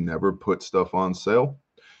 We never put stuff on sale.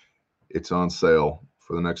 It's on sale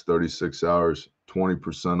for the next 36 hours,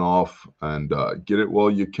 20% off, and get it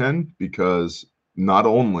while you can, because not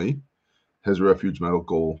only has Refuge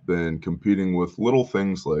Medical been competing with little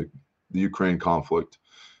things like the Ukraine conflict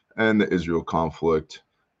and the Israel conflict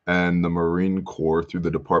and the Marine Corps through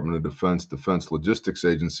the Department of Defense, Defense Logistics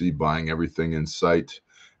Agency, buying everything in sight,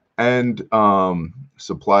 and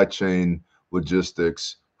supply chain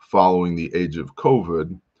logistics following the age of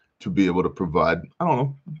COVID to be able to provide, I don't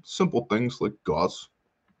know, simple things like gauze,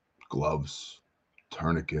 gloves,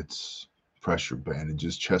 tourniquets, pressure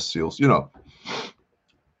bandages, chest seals,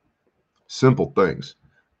 simple things.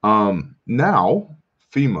 Now,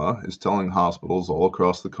 FEMA is telling hospitals all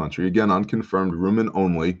across the country, again, unconfirmed, Rumen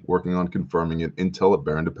only, working on confirming it, intel at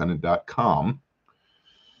bearindependent.com.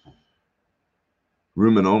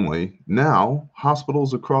 Rumen only. Now,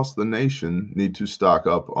 hospitals across the nation need to stock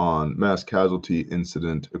up on mass casualty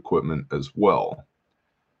incident equipment as well.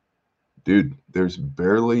 Dude, there's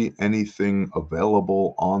barely anything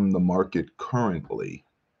available on the market currently.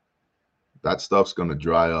 That stuff's going to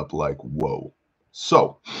dry up like whoa.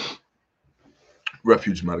 So,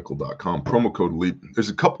 refugemedical.com, promo code LEAP. There's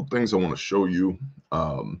a couple things I want to show you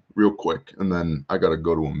real quick, and then I got to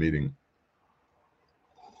go to a meeting.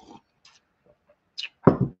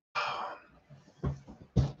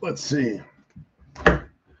 Let's see.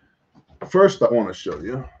 First, I want to show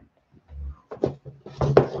you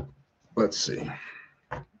let's see.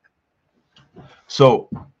 So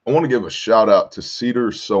I want to give a shout out to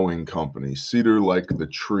Cedar Sewing Company. Cedar, like the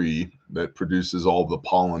tree that produces all the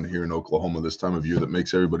pollen here in Oklahoma this time of year that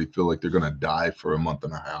makes everybody feel like they're going to die for a month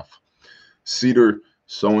and a half. Cedar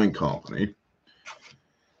Sewing Company.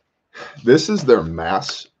 This is their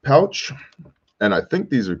mass pouch, and I think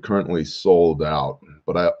these are currently sold out.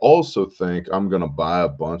 But I also think I'm going to buy a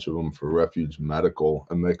bunch of them for Refuge Medical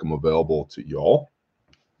and make them available to y'all.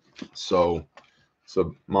 So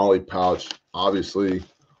MOLLE pouch obviously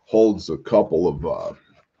holds a couple of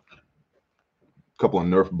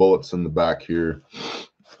Nerf bullets in the back here,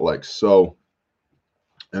 like so.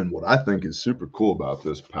 And what I think is super cool about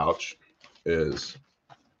this pouch is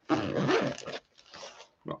I'll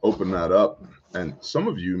open that up, and some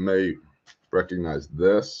of you may recognize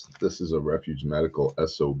this. This is a Refuge Medical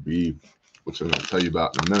SOB, which I'm going to tell you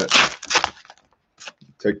about in a minute.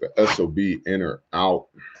 Take the SOB inner out,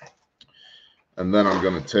 and then I'm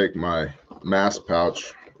going to take my mass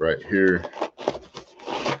pouch right here.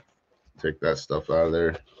 Take that stuff out of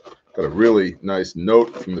there. Got a really nice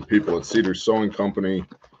note from the people at Cedar Sewing Company.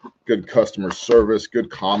 Good customer service, good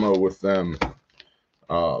commo with them.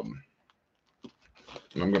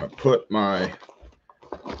 And I'm going to put my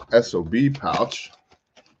SOB pouch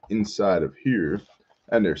inside of here.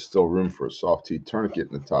 And there's still room for a soft T tourniquet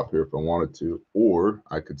in the top here if I wanted to. Or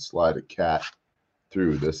I could slide a cat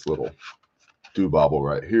through this little doobobble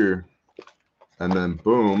right here. And then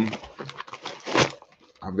boom,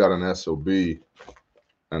 I've got an SOB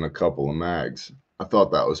and a couple of mags. I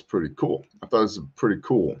thought that was pretty cool. Pretty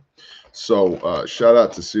cool. So shout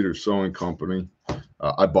out to Cedar Sewing Company.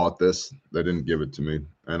 I bought this. They didn't give it to me.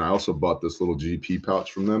 And I also bought this little GP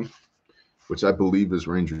pouch from them, which I believe is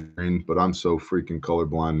Ranger Green, but I'm so freaking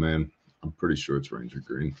colorblind, man. I'm pretty sure it's Ranger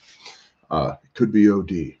Green. It could be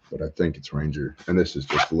OD, but I think it's Ranger. And this is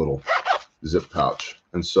just a little zip pouch.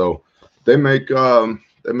 And so they make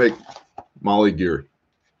MOLLE gear.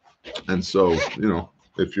 And so, you know,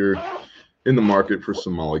 if you're in the market for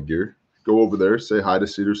some MOLLE gear, go over there, say hi to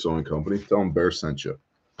Cedar Sewing Company, tell them Bear sent you.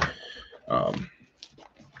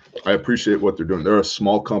 I appreciate what they're doing. They're a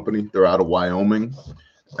small company. They're out of Wyoming,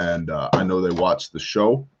 and I know they watch the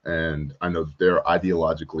show, and I know they're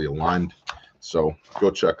ideologically aligned. So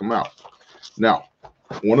go check them out. Now,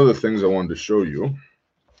 one of the things I wanted to show you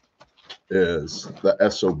is the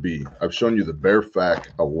SOB. I've shown you the Bearfac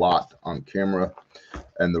a lot on camera,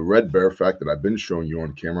 and the red Bearfac that I've been showing you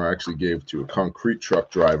on camera I actually gave to a concrete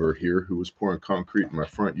truck driver here who was pouring concrete in my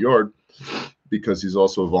front yard because he's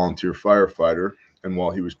also a volunteer firefighter. And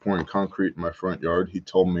while he was pouring concrete in my front yard, he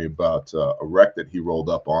told me about a wreck that he rolled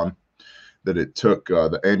up on, that it took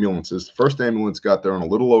the ambulances. The first ambulance got there in a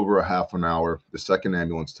little over a half an hour. The second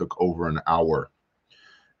ambulance took over an hour.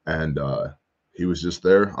 And he was just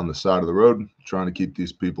there on the side of the road trying to keep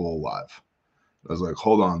these people alive. I was like,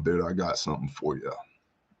 hold on, dude, I got something for you.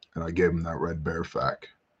 And I gave him that red Bearfac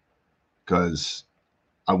because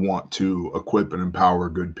I want to equip and empower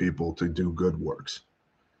good people to do good works.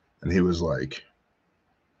 And he was like,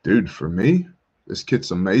 dude, for me, this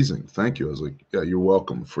kit's amazing. Thank you. I was like, yeah, you're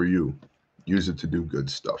welcome. For you. Use it to do good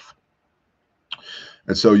stuff.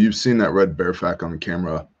 And so you've seen that red Bearfac on the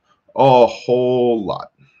camera a whole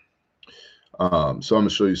lot. So I'm going to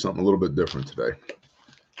show you something a little bit different today.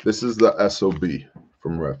 This is the SOB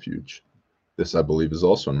from Refuge. This, I believe, is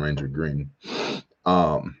also in Ranger Green.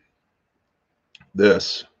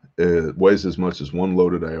 This weighs as much as one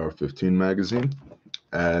loaded AR-15 magazine.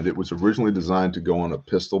 And it was originally designed to go on a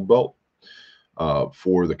pistol belt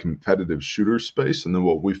for the competitive shooter space. And then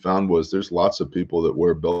what we found was there's lots of people that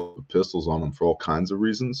wear belt with pistols on them for all kinds of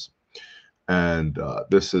reasons. And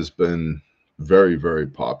this has been very, very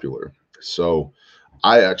popular. So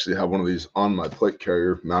I actually have one of these on my plate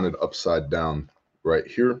carrier mounted upside down right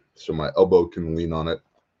here. So my elbow can lean on it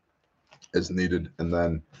as needed. And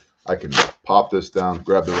then I can pop this down,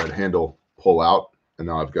 grab the red handle, pull out. And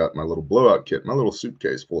now I've got my little blowout kit, my little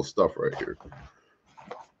suitcase full of stuff right here.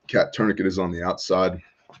 Cat tourniquet is on the outside,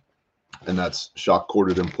 and that's shock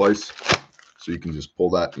corded in place. So you can just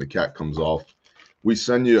pull that and the cat comes off. We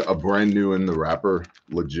send you a brand new in the wrapper,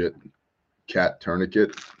 legit cat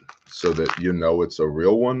tourniquet so that you know it's a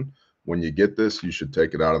real one. When you get this, you should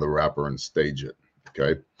take it out of the wrapper and stage it,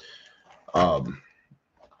 okay?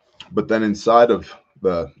 But then inside of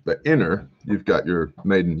the inner, you've got your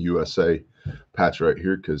Made in USA patch right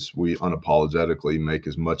here because we unapologetically make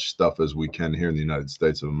as much stuff as we can here in the United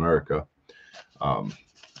States of America.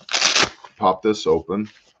 Pop this open,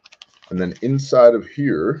 and then inside of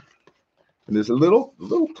here, and there's a little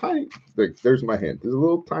tiny, there's my hand. There's a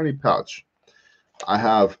little tiny pouch. I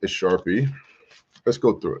have a Sharpie let's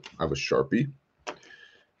go through it. I have a Sharpie.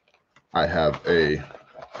 I have a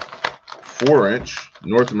 4-inch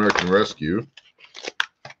North American Rescue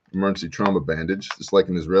emergency trauma bandage. It's like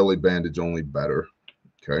an Israeli bandage, only better.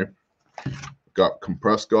 Okay. Got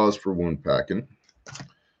compressed gauze for wound packing.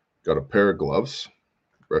 Got a pair of gloves,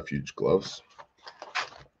 refuge gloves.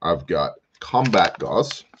 I've got combat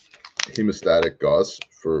gauze, hemostatic gauze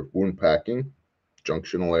for wound packing,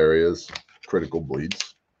 junctional areas, critical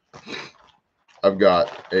bleeds. I've got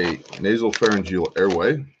a nasopharyngeal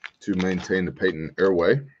airway to maintain the patent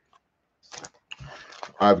airway.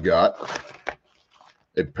 I've got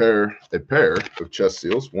a pair of chest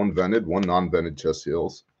seals, one vented, one non-vented chest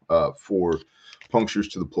seals for punctures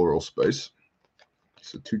to the pleural space.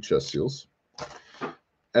 So 2 chest seals.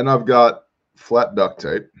 And I've got flat duct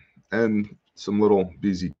tape and some little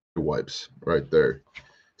BZK wipes right there.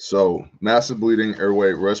 So massive bleeding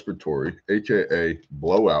airway respiratory, aka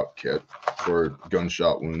blowout kit for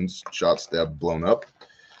gunshot wounds, shot, stabbed, blown up.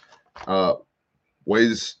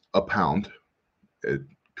 Weighs a pound. It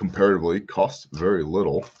comparatively costs very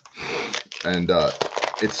little, and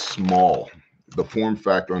it's small. The form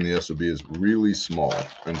factor on the SOB is really small,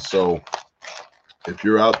 and so if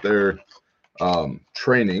you're out there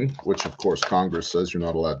training, which of course Congress says you're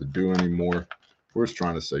not allowed to do anymore, we're just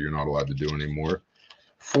trying to say you're not allowed to do anymore,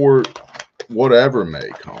 for whatever may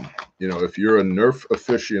come. You know, if you're a Nerf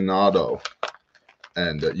aficionado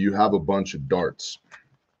and you have a bunch of darts,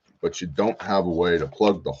 but you don't have a way to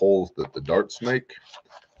plug the holes that the darts make,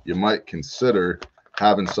 you might consider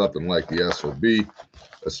having something like the SOB,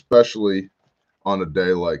 especially on a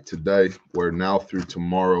day like today, where now through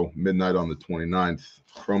tomorrow, midnight on the 29th,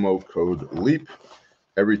 promo code LEAP,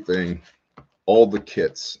 everything, all the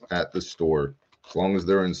kits at the store, as long as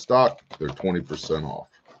they're in stock, they're 20% off.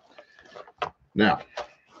 Now,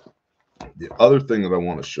 the other thing that I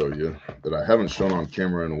want to show you that I haven't shown on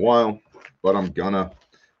camera in a while, but I'm gonna,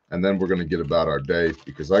 and then we're going to get about our day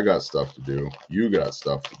because I got stuff to do. You got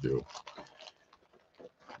stuff to do.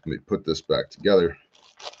 Let me put this back together.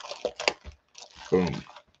 Boom.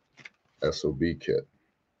 SOB kit.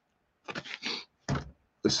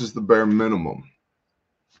 This is the bare minimum.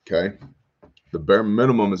 Okay. The bare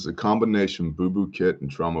minimum is a combination boo-boo kit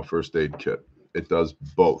and trauma first aid kit. It does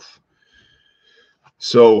both.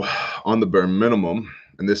 So on the bare minimum,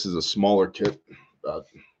 and this is a smaller kit, about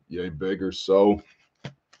yay big or so,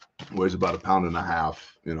 weighs about 1.5 pounds.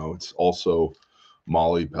 You know, it's also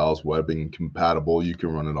Molly Pals webbing compatible. You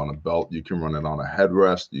can run it on a belt. You can run it on a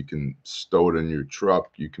headrest. You can stow it in your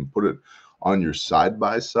truck. You can put it on your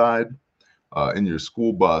side-by-side, in your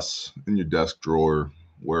school bus, in your desk drawer,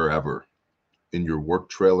 wherever, in your work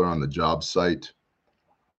trailer on the job site.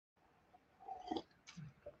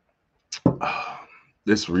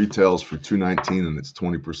 This retails for $219 and it's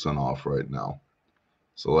 20% off right now.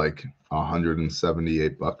 So like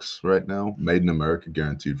 $178 right now. Made in America,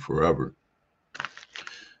 guaranteed forever.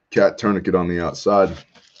 Cat tourniquet on the outside.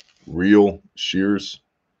 Real shears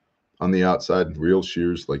on the outside. Real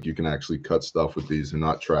shears. Like you can actually cut stuff with these. They're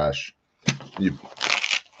not trash. You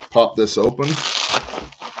pop this open.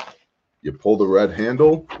 You pull the red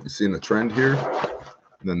handle. You seeing the trend here?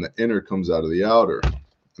 And then the inner comes out of the outer.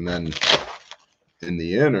 And then in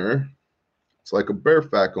the inner, it's like a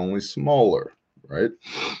Bearfac, only smaller, right?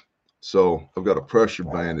 So I've got a pressure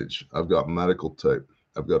bandage. I've got medical tape.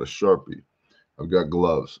 I've got a Sharpie. I've got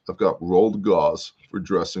gloves. I've got rolled gauze for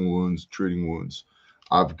dressing wounds, treating wounds.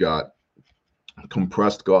 I've got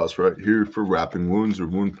compressed gauze right here for wrapping wounds or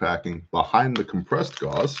wound packing. Behind the compressed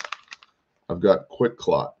gauze, I've got quick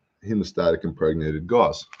clot, hemostatic impregnated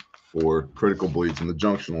gauze for critical bleeds in the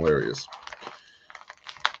junctional areas.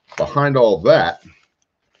 Behind all that,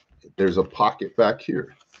 there's a pocket back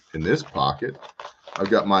here. In this pocket, I've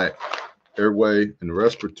got my airway and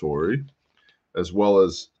respiratory, as well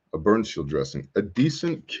as a burn shield dressing. A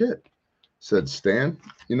decent kit, said Stan.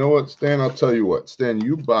 You know what, Stan? I'll tell you what. Stan,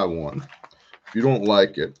 you buy one. If you don't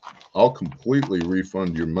like it, I'll completely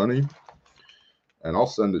refund your money, and I'll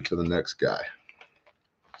send it to the next guy.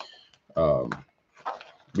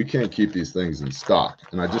 We can't keep these things in stock,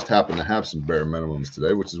 and I just happen to have some bare minimums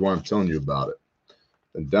today, which is why I'm telling you about it.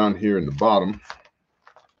 And down here in the bottom,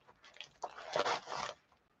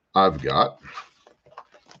 I've got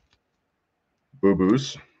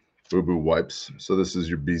boo-boos, boo-boo wipes. So this is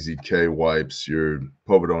your BZK wipes, your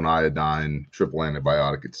povidone iodine, triple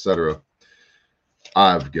antibiotic, etc.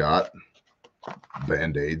 I've got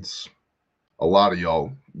Band-Aids. A lot of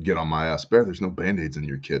y'all get on my ass, Bear, there's no Band-Aids in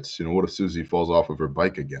your kits. You know, what if Susie falls off of her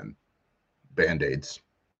bike again? Band-Aids.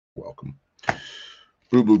 Welcome.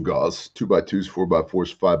 Boo-boo gauze, 2x2s,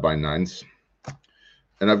 4x4s, 5x9s.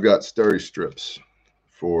 And I've got steri strips.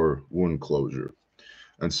 for wound closure.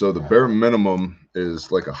 And so the bare minimum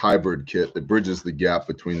is like a hybrid kit that bridges the gap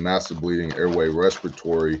between massive bleeding, airway,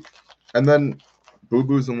 respiratory, and then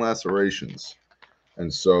boo-boos and lacerations.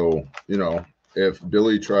 And so, you know, if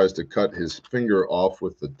Billy tries to cut his finger off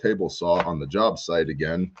with the table saw on the job site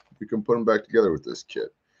again, we can put him back together with this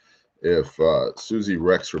kit. If Susie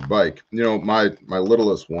wrecks her bike, you know, my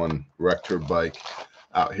littlest one wrecked her bike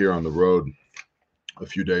out here on the road a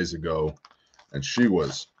few days ago, and she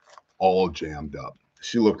was all jammed up.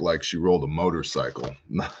 She looked like she rolled a motorcycle,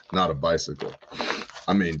 not a bicycle.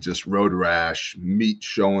 I mean, just road rash, meat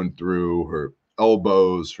showing through her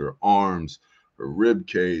elbows, her arms, her rib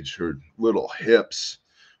cage, her little hips,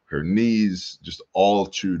 her knees, just all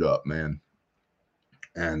chewed up, man.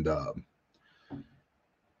 And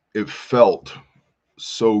it felt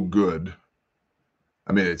so good.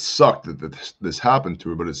 I mean, it sucked that this happened to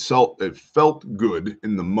her, but it felt good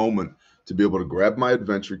in the moment to be able to grab my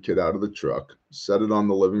adventure kit out of the truck, set it on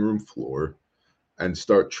the living room floor, and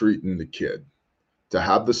start treating the kid. To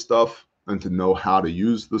have the stuff and to know how to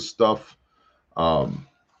use the stuff, as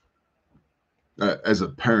a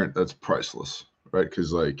parent, that's priceless, right?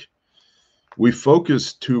 Because like we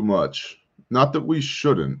focus too much, not that we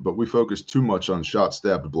shouldn't, but we focus too much on shot,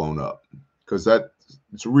 stabbed, blown up, because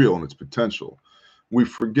it's real and it's potential. We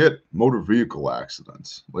forget motor vehicle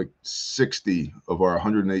accidents. Like 60 of our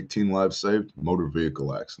 118 lives saved, motor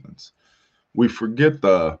vehicle accidents. We forget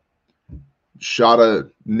the shot a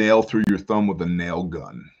nail through your thumb with a nail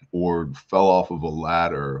gun, or fell off of a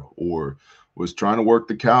ladder, or was trying to work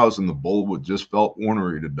the cows and the bull just felt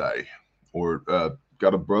ornery today, or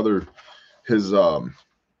got a brother, his dog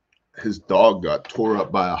got tore up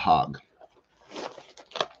by a hog,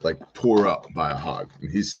 like tore up by a hog, and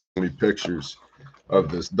he's sent me pictures of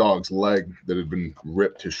this dog's leg that had been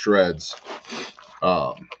ripped to shreds,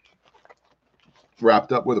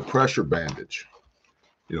 wrapped up with a pressure bandage.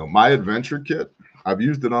 You know, my adventure kit, I've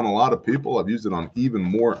used it on a lot of people. I've used it on even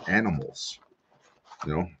more animals,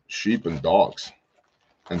 you know, sheep and dogs.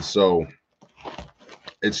 And so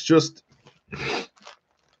it's a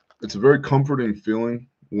very comforting feeling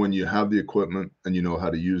when you have the equipment and you know how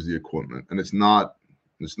to use the equipment. And it's not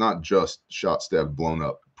just shot, stabbed, blown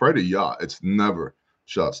up. Pray to Yah, it's never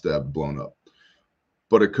shot, stabbed, blown up.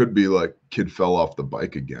 But it could be like kid fell off the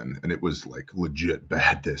bike again and it was like legit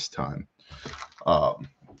bad this time.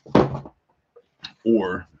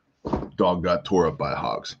 Or dog got tore up by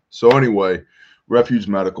hogs. So anyway, Refuge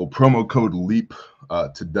Medical, promo code LEAP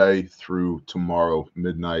today through tomorrow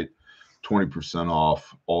midnight, 20%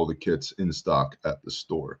 off all the kits in stock at the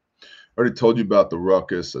store. I already told you about the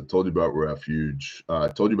Ruckus. I told you about Refuge. I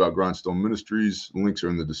told you about Grindstone Ministries. Links are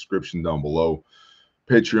in the description down below.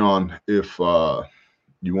 Patreon, if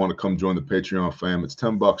you want to come join the Patreon fam, it's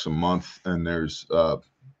 $10 a month, and there's a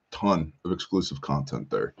ton of exclusive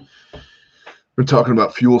content there. Been talking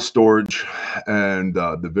about fuel storage, and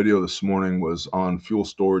the video this morning was on fuel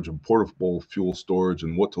storage and portable fuel storage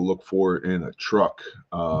and what to look for in a truck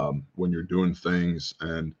when you're doing things,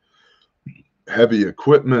 and heavy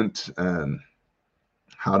equipment, and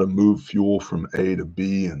how to move fuel from A to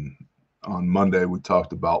B. And on Monday, we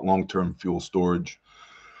talked about long-term fuel storage.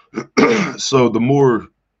 So the more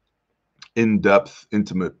in-depth,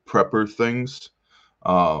 intimate prepper things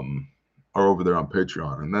are over there on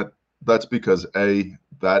Patreon, and that's because A,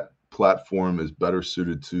 that platform is better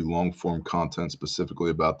suited to long-form content specifically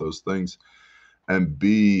about those things, and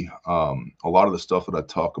B, a lot of the stuff that I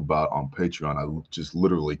talk about on Patreon, I just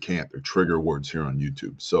literally can't. They're trigger words here on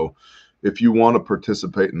YouTube. So if you want to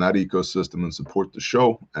participate in that ecosystem and support the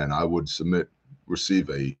show, and I would receive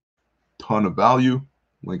a ton of value,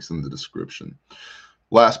 links in the description.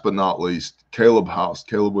 Last but not least, Caleb House,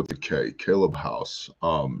 Caleb with a K, Caleb House.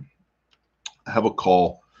 I have a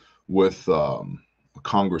call with a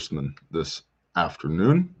congressman this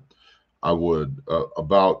afternoon. I would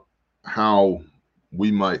about how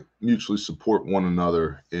we might mutually support one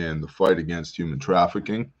another in the fight against human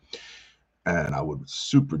trafficking. And I would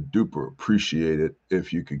super duper appreciate it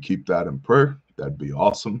if you could keep that in prayer. That'd be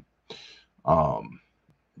awesome.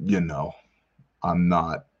 You know,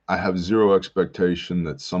 I have zero expectation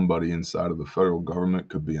that somebody inside of the federal government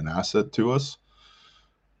could be an asset to us.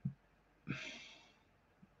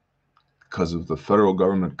 Because if the federal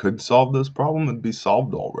government could solve this problem, it'd be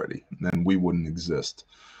solved already, and we wouldn't exist.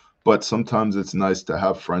 But sometimes it's nice to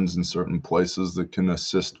have friends in certain places that can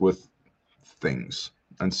assist with things.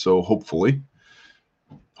 And so hopefully,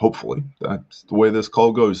 that's the way this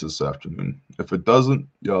call goes this afternoon. If it doesn't,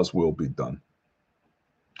 yours will be done.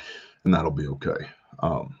 And that'll be okay.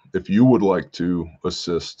 If you would like to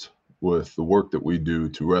assist with the work that we do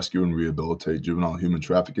to rescue and rehabilitate juvenile human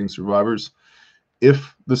trafficking survivors.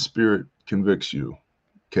 If the Spirit convicts you,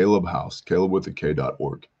 Caleb House, Caleb with a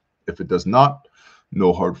K.org. If it does not,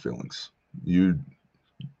 no hard feelings. You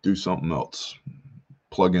do something else,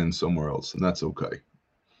 plug in somewhere else, and that's okay.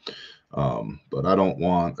 But I don't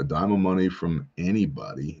want a dime of money from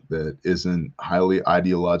anybody that isn't highly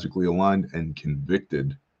ideologically aligned and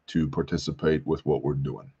convicted to participate with what we're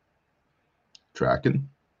doing. Tracking?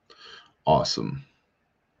 Awesome.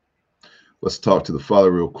 Let's talk to the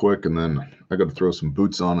Father real quick, and then I got to throw some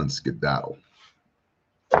boots on and skedaddle.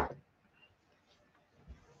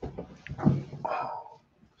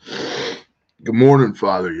 Good morning,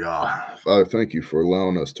 Father Yah. Father, thank you for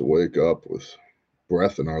allowing us to wake up with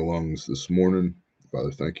breath in our lungs this morning.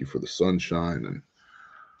 Father, thank you for the sunshine. And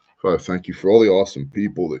Father, thank you for all the awesome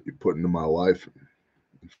people that you put into my life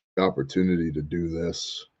and the opportunity to do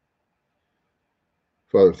this.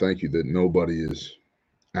 Father, thank you that nobody is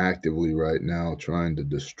actively right now trying to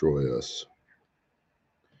destroy us.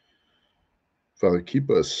 Father, keep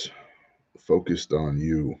us focused on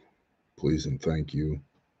you, please, and thank you.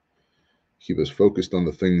 Keep us focused on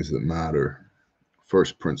the things that matter.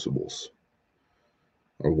 First principles.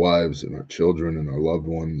 Our wives and our children and our loved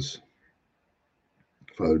ones.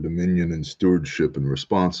 Father, dominion and stewardship and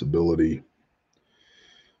responsibility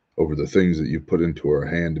over the things that you've put into our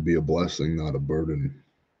hand to be a blessing, not a burden.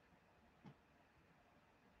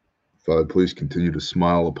 Father, please continue to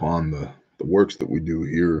smile upon the works that we do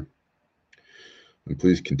here. And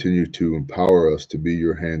please continue to empower us to be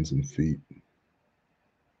your hands and feet.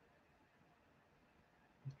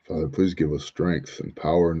 Father, please give us strength and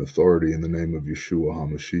power and authority in the name of Yeshua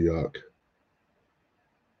HaMashiach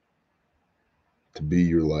to be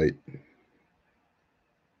your light,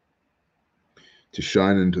 to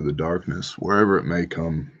shine into the darkness wherever it may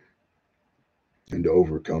come and to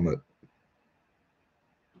overcome it.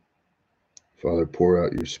 Father, pour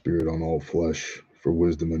out your Spirit on all flesh for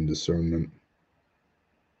wisdom and discernment.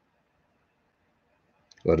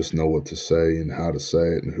 Let us know what to say and how to say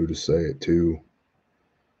it and who to say it to.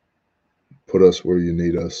 Put us where you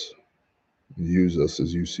need us. Use us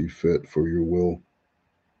as you see fit for your will.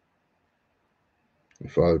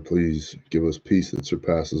 And Father, please give us peace that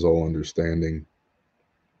surpasses all understanding.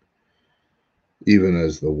 Even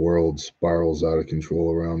as the world spirals out of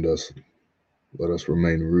control around us, let us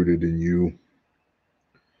remain rooted in you,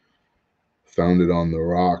 founded on the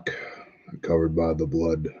rock, covered by the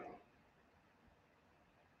blood.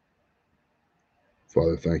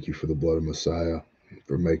 Father, thank you for the blood of Messiah,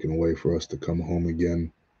 for making a way for us to come home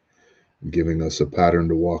again, and giving us a pattern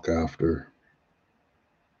to walk after.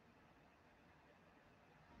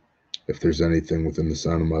 If there's anything within the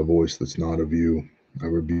sound of my voice that's not of you, I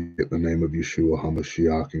rebuke it in the name of Yeshua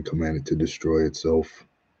HaMashiach and command it to destroy itself.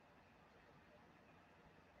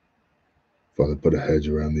 Father, put a hedge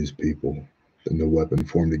around these people, that no weapon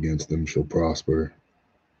formed against them shall prosper.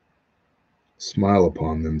 Smile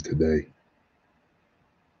upon them today.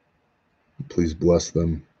 Please bless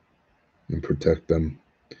them and protect them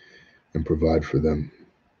and provide for them.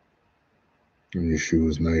 In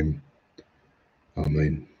Yeshua's name,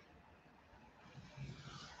 Amen.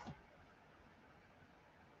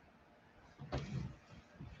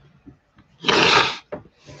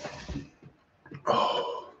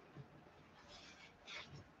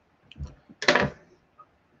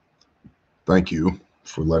 Thank you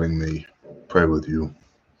for letting me pray with you.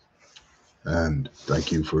 And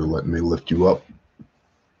thank you for letting me lift you up.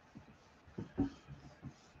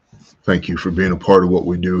 Thank you for being a part of what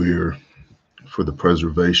we do here for the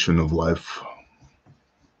preservation of life.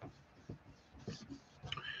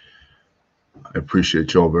 I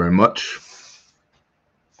appreciate y'all very much.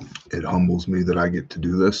 It humbles me that I get to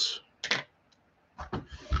do this.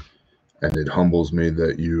 And it humbles me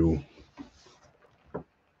that you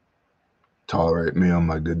tolerate me on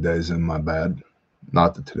my good days and my bad.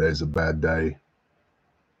 Not that today's a bad day,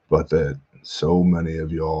 but that so many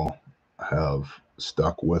of y'all have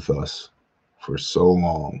stuck with us for so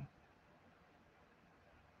long.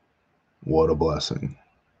 What a blessing.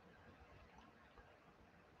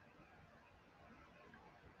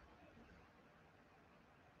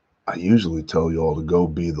 I usually tell y'all to go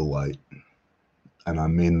be the light, and I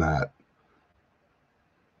mean that.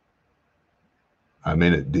 I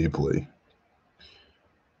mean it deeply.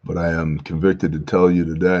 But I am convicted to tell you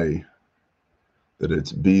today that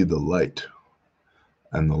it's be the light.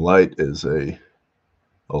 And the light is a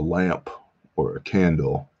lamp or a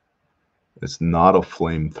candle. It's not a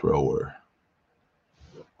flamethrower.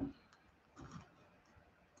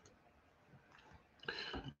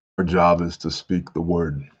 Our job is to speak the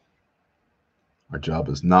word. Our job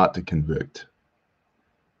is not to convict.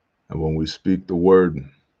 And when we speak the word,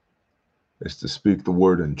 it's to speak the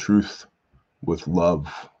word in truth with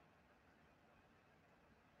love,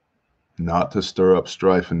 not to stir up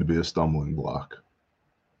strife and to be a stumbling block.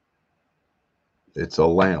 It's a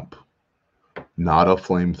lamp, not a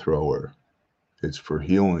flamethrower. It's for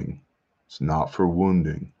healing. It's not for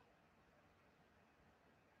wounding.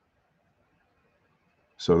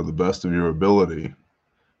 So to the best of your ability,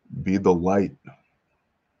 be the light.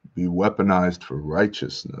 Be weaponized for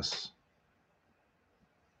righteousness.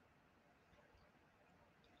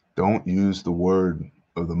 Don't use the word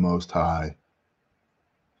of the Most High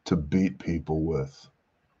to beat people with.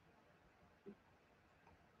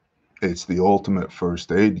 It's the ultimate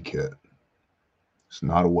first aid kit. It's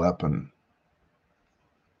not a weapon.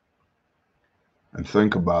 And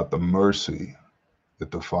think about the mercy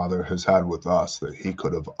that the Father has had with us, that he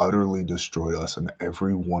could have utterly destroyed us, and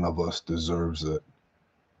every one of us deserves it.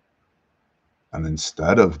 And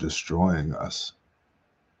instead of destroying us,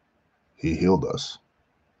 he healed us.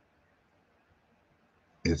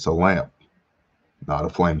 It's a lamp, not a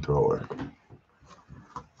flamethrower.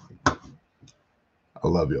 I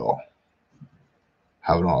love y'all.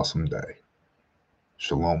 Have an awesome day.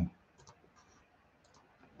 Shalom.